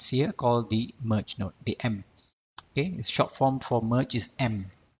in here called the merge node, the M. Okay, it's short form for merge is M.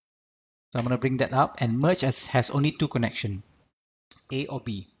 So I'm going to bring that up, and merge has only two connection, A or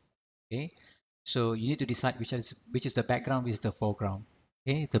B. Okay, so you need to decide which is the background, which is the foreground.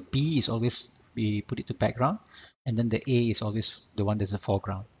 Okay, the B is always we put it to background, and then the A is always the one that's the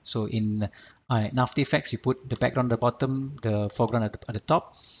foreground. So in After Effects, you put the background at the bottom, the foreground at the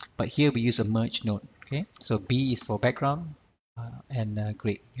top, but here we use a merge node. Okay, so B is for background and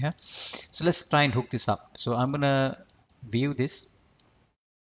great. Yeah, so let's try and hook this up. So I'm gonna view this,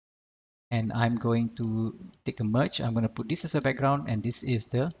 and I'm going to take a merge. I'm going to put this as a background, and this is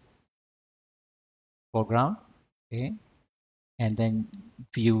the foreground. Okay, and then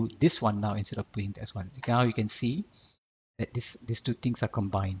view this one now instead of putting this one. Now you can see that these two things are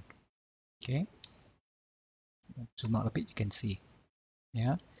combined. Okay, zoom out a bit, you can see.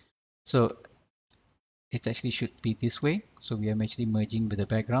 Yeah, so it actually should be this way. So we are actually merging with the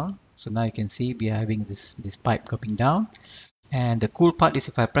background. So now you can see we are having this pipe coming down. And the cool part is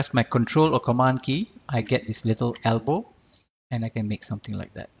if I press my control or command key, I get this little elbow, and I can make something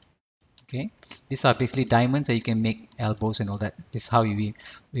like that. Okay, these are basically diamonds that you can make elbows and all that. This is how we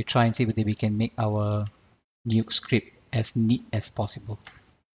try and see whether we can make our Nuke script as neat as possible.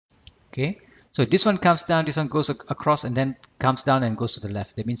 Okay, so this one comes down, this one goes across, and then comes down and goes to the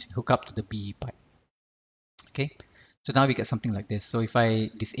left. That means we hook up to the B pipe. Okay, so now we get something like this. So if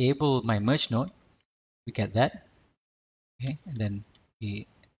I disable my merge node, we get that. Okay, and then we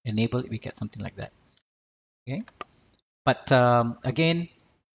enable it, we get something like that. Okay, but again,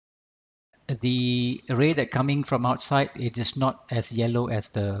 the ray that coming from outside, it is not as yellow as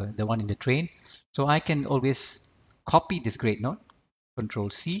the one in the train. So I can always copy this grade node,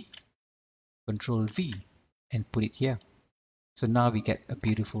 Control C, Control V, and put it here. So now we get a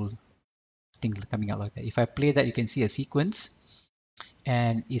beautiful thing coming out like that. If I play that, you can see a sequence,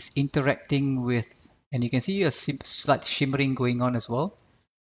 and it's interacting with And you can see a slight shimmering going on as well.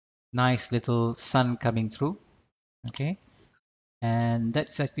 Nice little sun coming through. Okay, and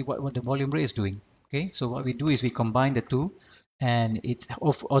that's actually what the volume ray is doing. Okay, so what we do is we combine the two, and it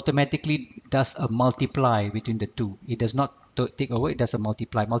automatically does a multiply between the two. It does not take away, it does a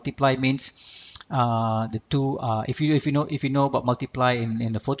multiply. Multiply means the two if you know about multiply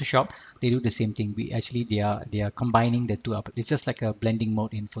in the Photoshop, they do the same thing. They are combining the two up. It's just like a blending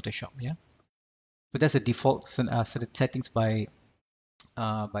mode in Photoshop. Yeah, so that's the default set of settings by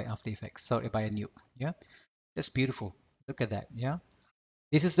After Effects, sorry, by Nuke. Yeah, that's beautiful. Look at that. Yeah,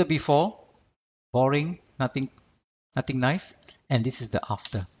 this is the before, boring, nothing nice, and this is the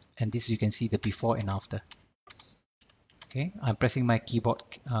after, and this you can see the before and after. Okay, I'm pressing my keyboard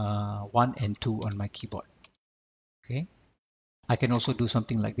 1 and 2 on my keyboard. Okay, I can also do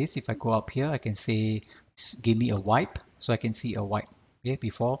something like this. If I go up here, I can say give me a wipe, so I can see a wipe. Okay,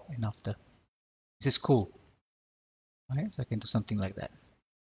 before and after. This is cool. Right, so I can do something like that.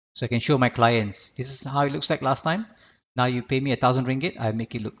 So I can show my clients, this is how it looks like last time. Now you pay me 1,000 ringgit, I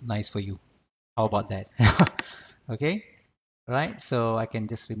make it look nice for you. How about that? Okay, right, so I can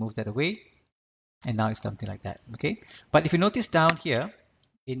just remove that away, and now it's something like that. Okay, but if you notice down here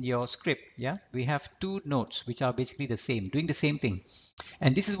in your script, yeah, we have two nodes which are basically the same, doing the same thing,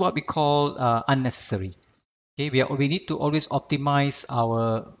 and this is what we call unnecessary. Okay, we need to always optimize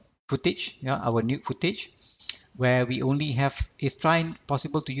our footage, yeah, our Nuke footage, where we only have, if trying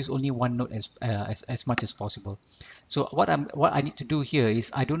possible, to use only one node as much as possible. So what I need to do here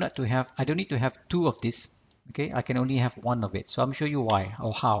is I don't need to have two of this. Okay, I can only have one of it. So I'm show you why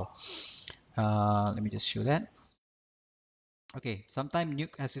or how. Let me just show that. Okay, sometimes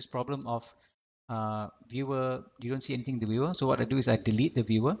Nuke has this problem of viewer, you don't see anything in the viewer. So what I do is I delete the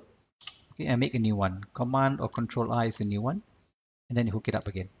viewer. Okay, and make a new one. Command or Control I is the new one, and then hook it up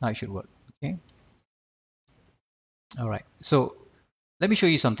again. Now it should work. Okay. All right. So let me show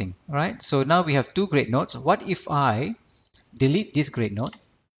you something. All right. So now we have two grade nodes. What if I delete this grade node,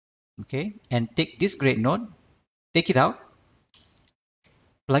 okay, and take this grade node, take it out,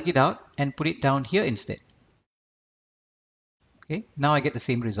 plug it out, and put it down here instead. Okay. Now I get the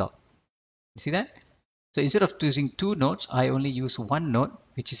same result. You see that? So instead of using two nodes, I only use one node,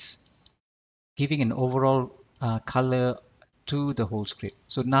 which is giving an overall color to the whole script.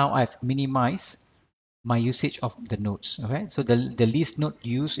 So now I've minimized my usage of the nodes. Okay, so the least node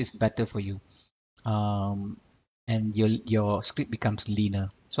used is better for you, and your script becomes leaner.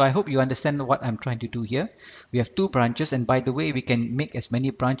 So I hope you understand what I'm trying to do here. We have two branches, and by the way, we can make as many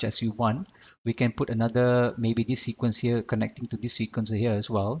branches as you want. We can put another, maybe this sequence here connecting to this sequence here as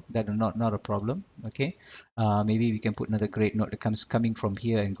well. That are not a problem. Okay, maybe we can put another grade node that coming from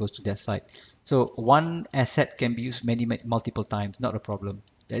here and goes to that side. So one asset can be used multiple times, not a problem.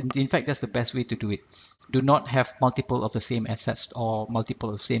 In fact, that's the best way to do it. Do not have multiple of the same assets or multiple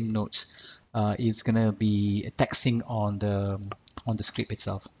of the same nodes. It's gonna be taxing on the script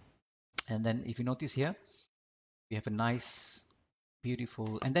itself. And then if you notice here, we have a nice,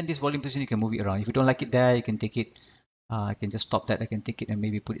 beautiful, and then this volume position you can move it around. If you don't like it there, you can take it. I can just stop that. I can take it and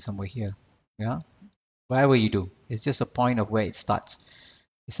maybe put it somewhere here. Yeah, wherever you do, it's just a point of where it starts.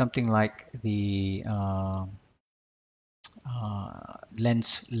 It's something like the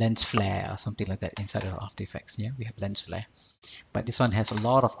lens flare or something like that inside of After Effects. Yeah, we have lens flare, but this one has a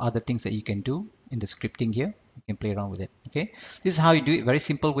lot of other things that you can do in the scripting here. You can play around with it. Okay, this is how you do it, very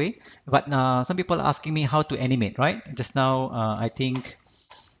simple way. But some people are asking me how to animate, right? Just now I think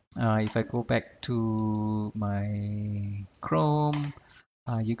if I go back to my Chrome,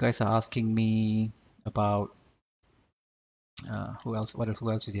 you guys are asking me about who else,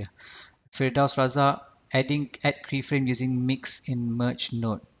 who else is here? Firdaus Raza, add keyframe using mix in merge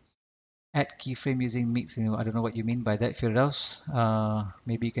node. Add keyframe using mix in, I don't know what you mean by that, Firdaus.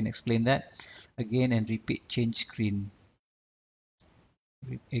 Maybe you can explain that again and repeat change screen.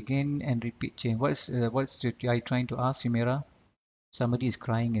 Again and repeat change. What's are you trying to ask, Humira? Somebody is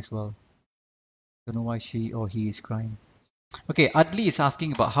crying as well. Don't know why she or he is crying. Okay, Adli is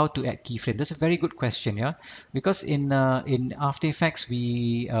asking about how to add keyframe. That's a very good question, yeah. Because in After Effects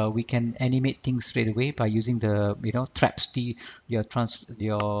we can animate things straight away by using the traps, your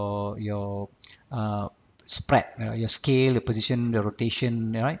spread, your scale, your position, the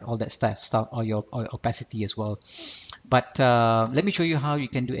rotation, right? All that stuff, or your opacity as well. But let me show you how you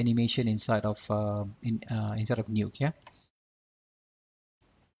can do animation inside of inside of Nuke, yeah.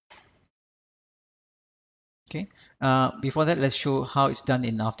 Okay. Before that, let's show how it's done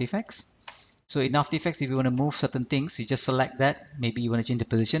in After Effects. So in After Effects, if you want to move certain things, you just select that. Maybe you want to change the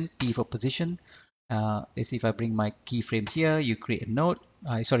position, P for position. Let's see if I bring my keyframe here, you create a node.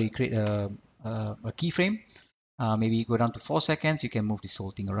 You create a keyframe, maybe go down to 4 seconds, you can move this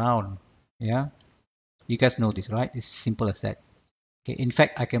whole thing around. Yeah, you guys know this, right? It's simple as that. Okay, in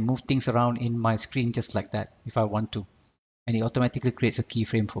fact, I can move things around in my screen just like that if I want to, and it automatically creates a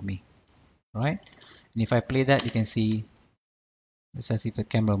keyframe for me, right? And if I play that, you can see it's as if the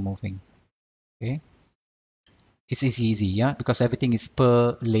camera moving. Okay, it's easy, yeah, because everything is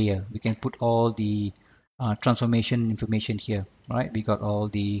per layer. We can put all the transformation information here, right? We got all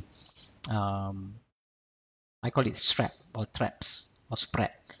the I call it strap or traps or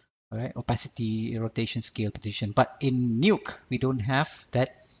spread, right? Opacity, rotation, scale, position. But in Nuke, we don't have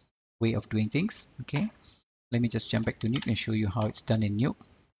that way of doing things. Okay, let me just jump back to Nuke and show you how it's done in Nuke.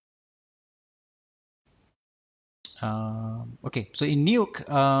 Okay, so in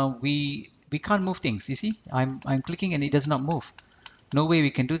Nuke, we can't move things. You see, I'm clicking and it does not move. No way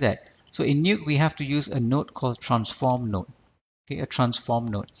we can do that. So in Nuke, we have to use a node called transform node. Okay, a transform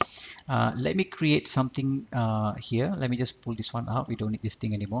node. Let me create something here. Let me just pull this one out. We don't need this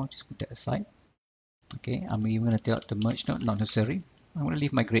thing anymore. Just put that aside. Okay, I'm even going to tell the merge node, not necessary. I'm going to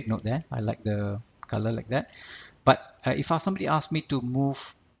leave my grade node there. I like the color like that. But if somebody asks me to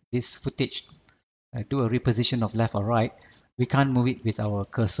move this footage, do a reposition of left or right, we can't move it with our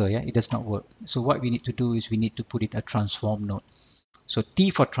cursor. Yeah, it does not work. So what we need to do is we need to put in a transform node. So T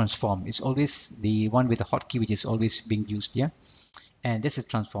for transform is always the one with the hotkey, which is always being used. Yeah, and this is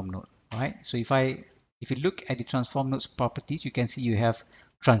transform node, right? So if you look at the transform node's properties, you can see you have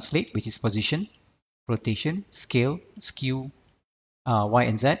translate, which is position, rotation, scale, skew, Y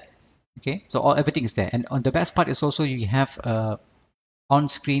and Z. Okay, so everything is there. And on the best part is also you have a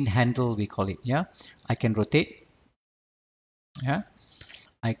on-screen handle, we call it. Yeah, I can rotate. Yeah,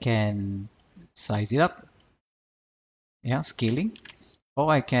 I can size it up. Yeah, scaling,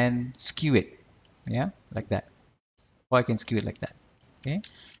 or I can skew it. Yeah, like that. Or I can skew it like that. Okay,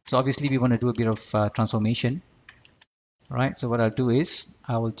 so obviously we want to do a bit of transformation. Right, so what I'll do is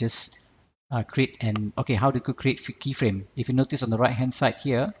I will just create an, okay, how do you create keyframe? If you notice on the right hand side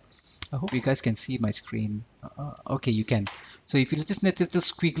here, I hope you guys can see my screen. Okay, you can. So if you notice that little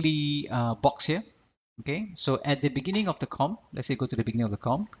squiggly box here, okay, so at the beginning of the com, let's say go to the beginning of the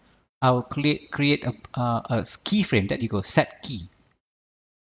com, I will create a keyframe that you go set key.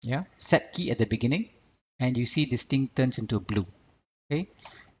 Yeah, set key at the beginning, and you see this thing turns into blue. Okay,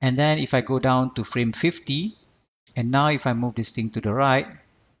 and then if I go down to frame 50, and now if I move this thing to the right,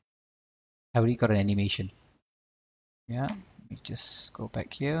 I already got an animation. Yeah, let me just go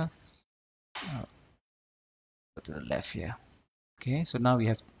back here. Go to the left here. Okay, so now we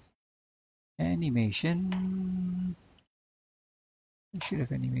have animation. We should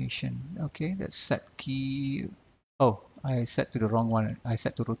have animation. Okay, that's set key. Oh, I set to the wrong one. I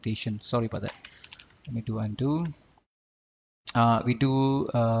set to rotation. Sorry about that. Let me do undo. We do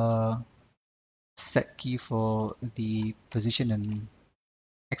set key for the position and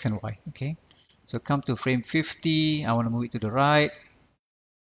X and Y. Okay, so come to frame 50. I want to move it to the right.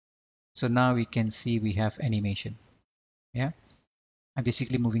 So now we can see we have animation. Yeah, I'm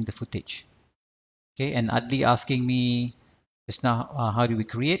basically moving the footage. Okay, and Adli asking me just now, how do we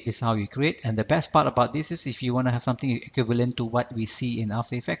create? This is how you create. And the best part about this is if you want to have something equivalent to what we see in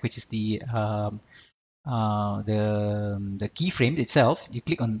After Effects, which is the keyframe itself, you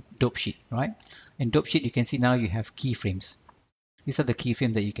click on dope sheet, right? In dope sheet, you can see now you have keyframes. These are the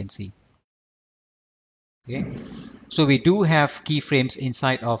keyframes that you can see. Okay, so we do have keyframes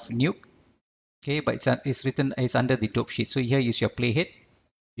inside of Nuke. Okay, but it's under the dope sheet. So here is your playhead.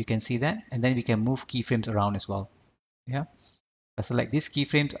 You can see that, and then we can move keyframes around as well. Yeah, if I select these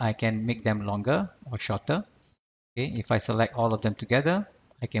keyframes, I can make them longer or shorter. Okay, if I select all of them together,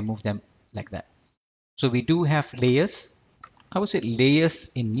 I can move them like that. So we do have layers. I would say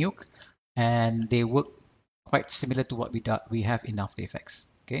layers in Nuke, and they work quite similar to what we have in After Effects.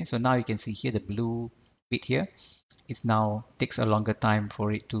 Okay, so now you can see here the blue bit here. It now takes a longer time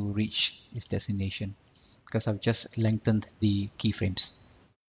for it to reach its destination because I've just lengthened the keyframes.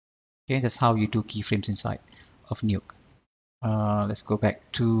 Okay, that's how you do keyframes inside of Nuke. Let's go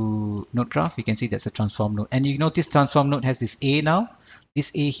back to node graph. You can see that's a transform node, and you notice transform node has this A now.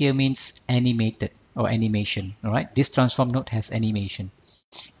 This A here means animated or animation. All right, this transform node has animation,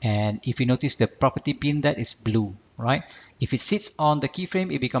 and if you notice the property pin, that is blue, right? If it sits on the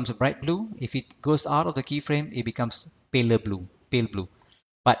keyframe, it becomes a bright blue. If it goes out of the keyframe, it becomes pale blue.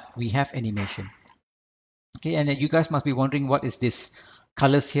 But we have animation. Okay, and then you guys must be wondering what is this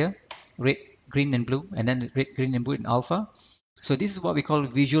colors here, red, green, and blue, and then red, green, and blue in alpha. So this is what we call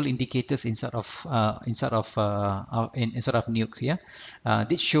visual indicators inside of Nuke. Yeah,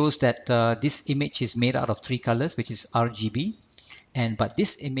 this shows that this image is made out of 3 colors, which is RGB, but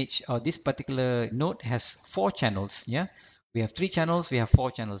this image or this particular node has 4 channels. Yeah, we have 3 channels, we have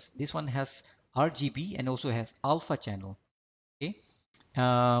 4 channels. This one has RGB and also has alpha channel. Okay,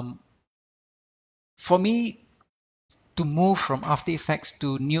 um, for me to move from After Effects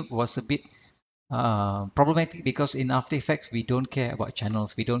to Nuke was a bit problematic, because in After Effects we don't care about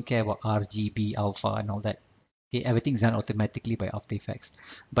channels, we don't care about RGB, alpha, and all that. Okay, everything's done automatically by After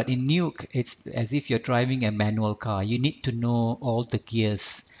Effects. But in Nuke, it's as if you're driving a manual car. You need to know all the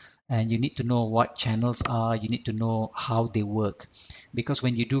gears, and you need to know what channels are. You need to know how they work, because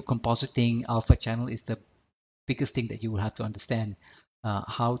when you do compositing, alpha channel is the biggest thing that you will have to understand.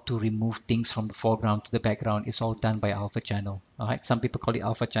 How to remove things from the foreground to the background is all done by alpha channel. All right, some people call it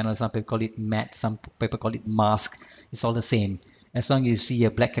alpha channel, some people call it matte, some people call it mask. It's all the same. As long as you see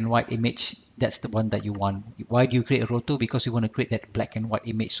a black and white image, that's the one that you want. Why do you create a roto? Because you want to create that black and white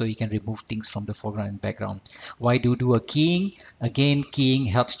image so you can remove things from the foreground and background. Why do you do a keying? Again, keying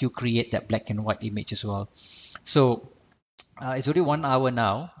helps you create that black and white image as well. So it's already 1 hour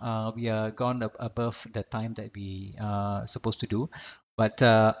now. We are gone above the time that we supposed to do. But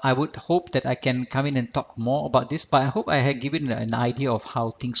I would hope that I can come in and talk more about this. But I hope I have given an idea of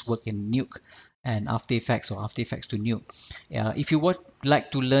how things work in Nuke and After Effects, or After Effects to Nuke. If you would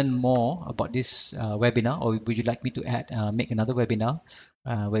like to learn more about this webinar, or would you like me to make another webinar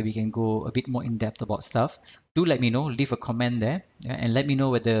where we can go a bit more in depth about stuff, do let me know. Leave a comment there, and let me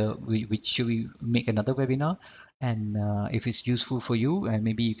know whether should we make another webinar, and if it's useful for you, and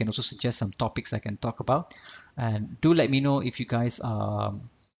maybe you can also suggest some topics I can talk about. And do let me know if you guys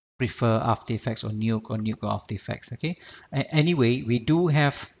prefer After Effects or Nuke or After Effects. Okay. Anyway, we do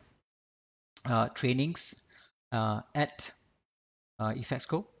have trainings at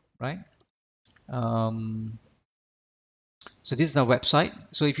EffectsCo, right? Um, so this is our website.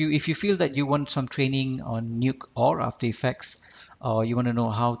 So if you feel that you want some training on Nuke or After Effects, or you want to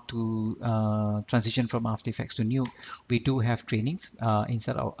know how to transition from After Effects to Nuke, we do have trainings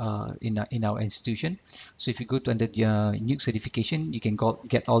inside in our institution. So if you go to under the Nuke certification, you can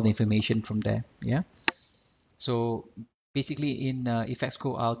get all the information from there. Yeah. So basically in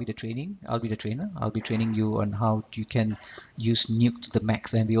EffectsCo, I'll be the trainer. I'll be training you on how you can use Nuke to the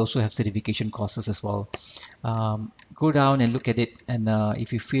max, and we also have certification courses as well. Go down and look at it, and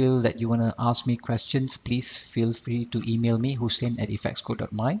if you feel that you want to ask me questions, please feel free to email me,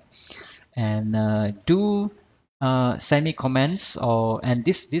 hussein@effectsco.my, and do send me comments, and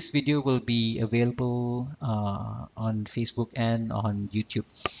this video will be available on Facebook and on YouTube.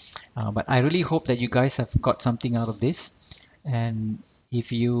 But I really hope that you guys have got something out of this, and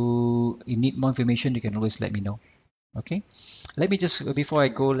if you need more information, you can always let me know. Okay, let me just, before I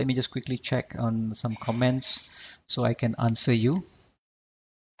go, let me just quickly check on some comments so I can answer you.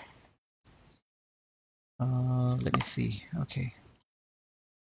 Let me see. Okay,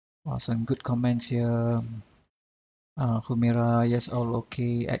 awesome, good comments here. Humira, yes, all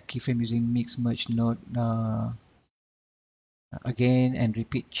okay. Add keyframe using mix merge node again and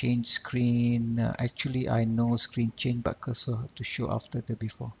repeat change screen. Actually, I know screen change, but cursor to show after the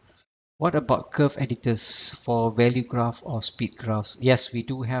before. What about curve editors for value graph or speed graphs? Yes, we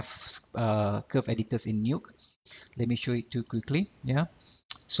do have curve editors in Nuke. Let me show it to you quickly. Yeah.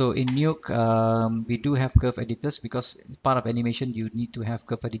 So in Nuke, we do have curve editors, because part of animation you need to have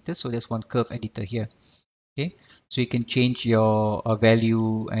curve editors. So there's one curve editor here. Okay, so you can change your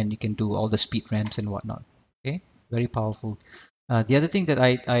value, and you can do all the speed ramps and whatnot. Okay, very powerful. The other thing that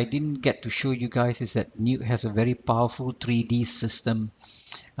I didn't get to show you guys is that Nuke has a very powerful 3D system.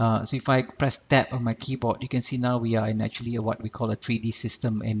 So if I press tab on my keyboard, you can see now we are in actually what we call a 3D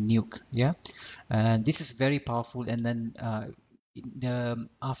system in Nuke. Yeah, and this is very powerful. And then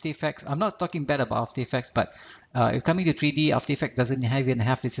After Effects, I'm not talking bad about After Effects, but if coming to 3D, After Effects doesn't even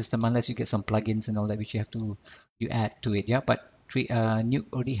have this system unless you get some plugins and all that, which you add to it. Yeah, but Nuke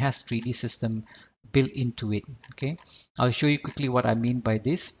already has 3D system built into it. Okay, I'll show you quickly what I mean by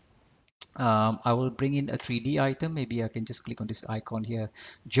this. I will bring in a 3D item. Maybe I can just click on this icon here.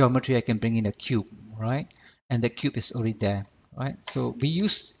 Geometry, I can bring in a cube, right? And the cube is already there, right? So you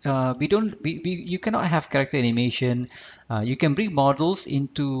cannot have character animation. You can bring models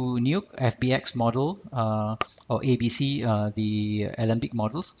into Nuke, FBX model or ABC, the Alembic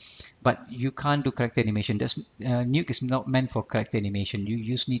models, but you can't do character animation. Nuke is not meant for character animation.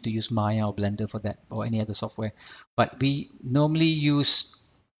 You need to use Maya or Blender for that, or any other software. But we normally use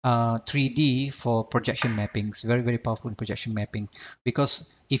 3D for projection mappings. Very, very powerful in projection mapping,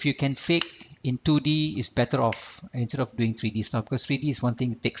 because if you can fake in 2D, it's better off instead of doing 3D stuff, because 3D is one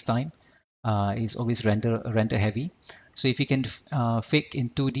thing, it takes time. It's always render heavy. So if you can fake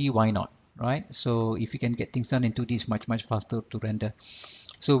in 2D, why not? right? So if you can get things done in 2D, it's much faster to render.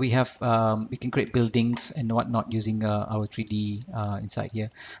 So we have we can create buildings and whatnot using our 3D inside here.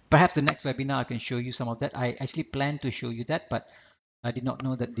 Perhaps the next webinar I can show you some of that. I actually plan to show you that, but I did not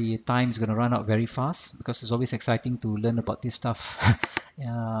know that the time is going to run out very fast, because it's always exciting to learn about this stuff.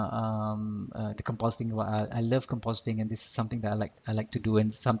 The compositing, I love compositing, and this is something that I like to do.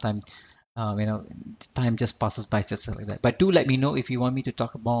 And sometimes, time just passes by just like that. But do let me know if you want me to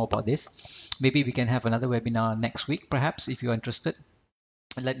talk more about this. Maybe we can have another webinar next week, perhaps, if you're interested.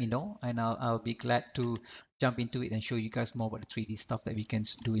 Let me know, and I'll be glad to jump into it and show you guys more about the 3D stuff that we can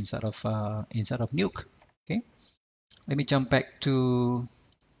do inside of Nuke. Okay. Let me jump back to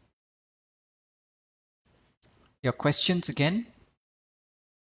your questions again.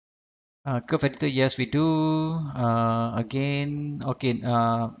 Curve editor, yes, we do. Again, okay.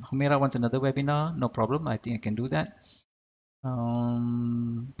 Humira wants another webinar. No problem. I think I can do that.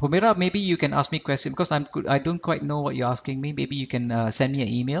 Humira, maybe you can ask me questions, because I don't quite know what you're asking me. Maybe you can send me an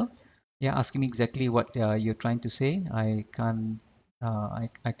email. Yeah, asking me exactly what you're trying to say. I can't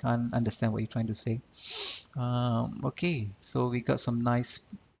understand what you're trying to say. Okay, so we got some nice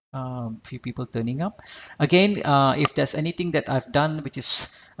few people turning up. Again, if there's anything that I've done which is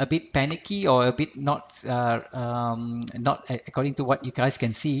a bit panicky or a bit not according to what you guys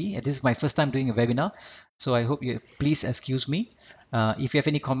can see, this is my first time doing a webinar, so I hope you please excuse me. If you have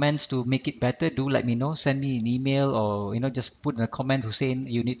any comments to make it better, do let me know. Send me an email, or just put in a comment saying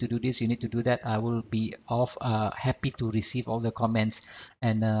you need to do this, you need to do that. I will be happy to receive all the comments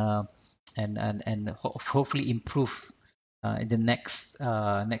and hopefully improve in the next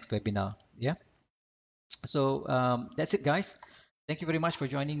webinar. Yeah. So that's it, guys. Thank you very much for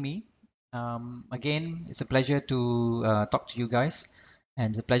joining me. Again, it's a pleasure to talk to you guys, and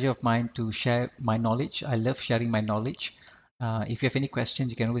it's a pleasure of mine to share my knowledge. I love sharing my knowledge. If you have any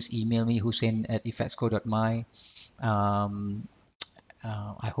questions, you can always email me, hussein@effectsco.my. Um,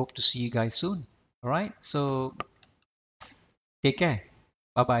 I hope to see you guys soon. All right. So take care.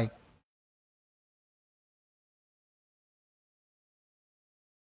 Bye bye.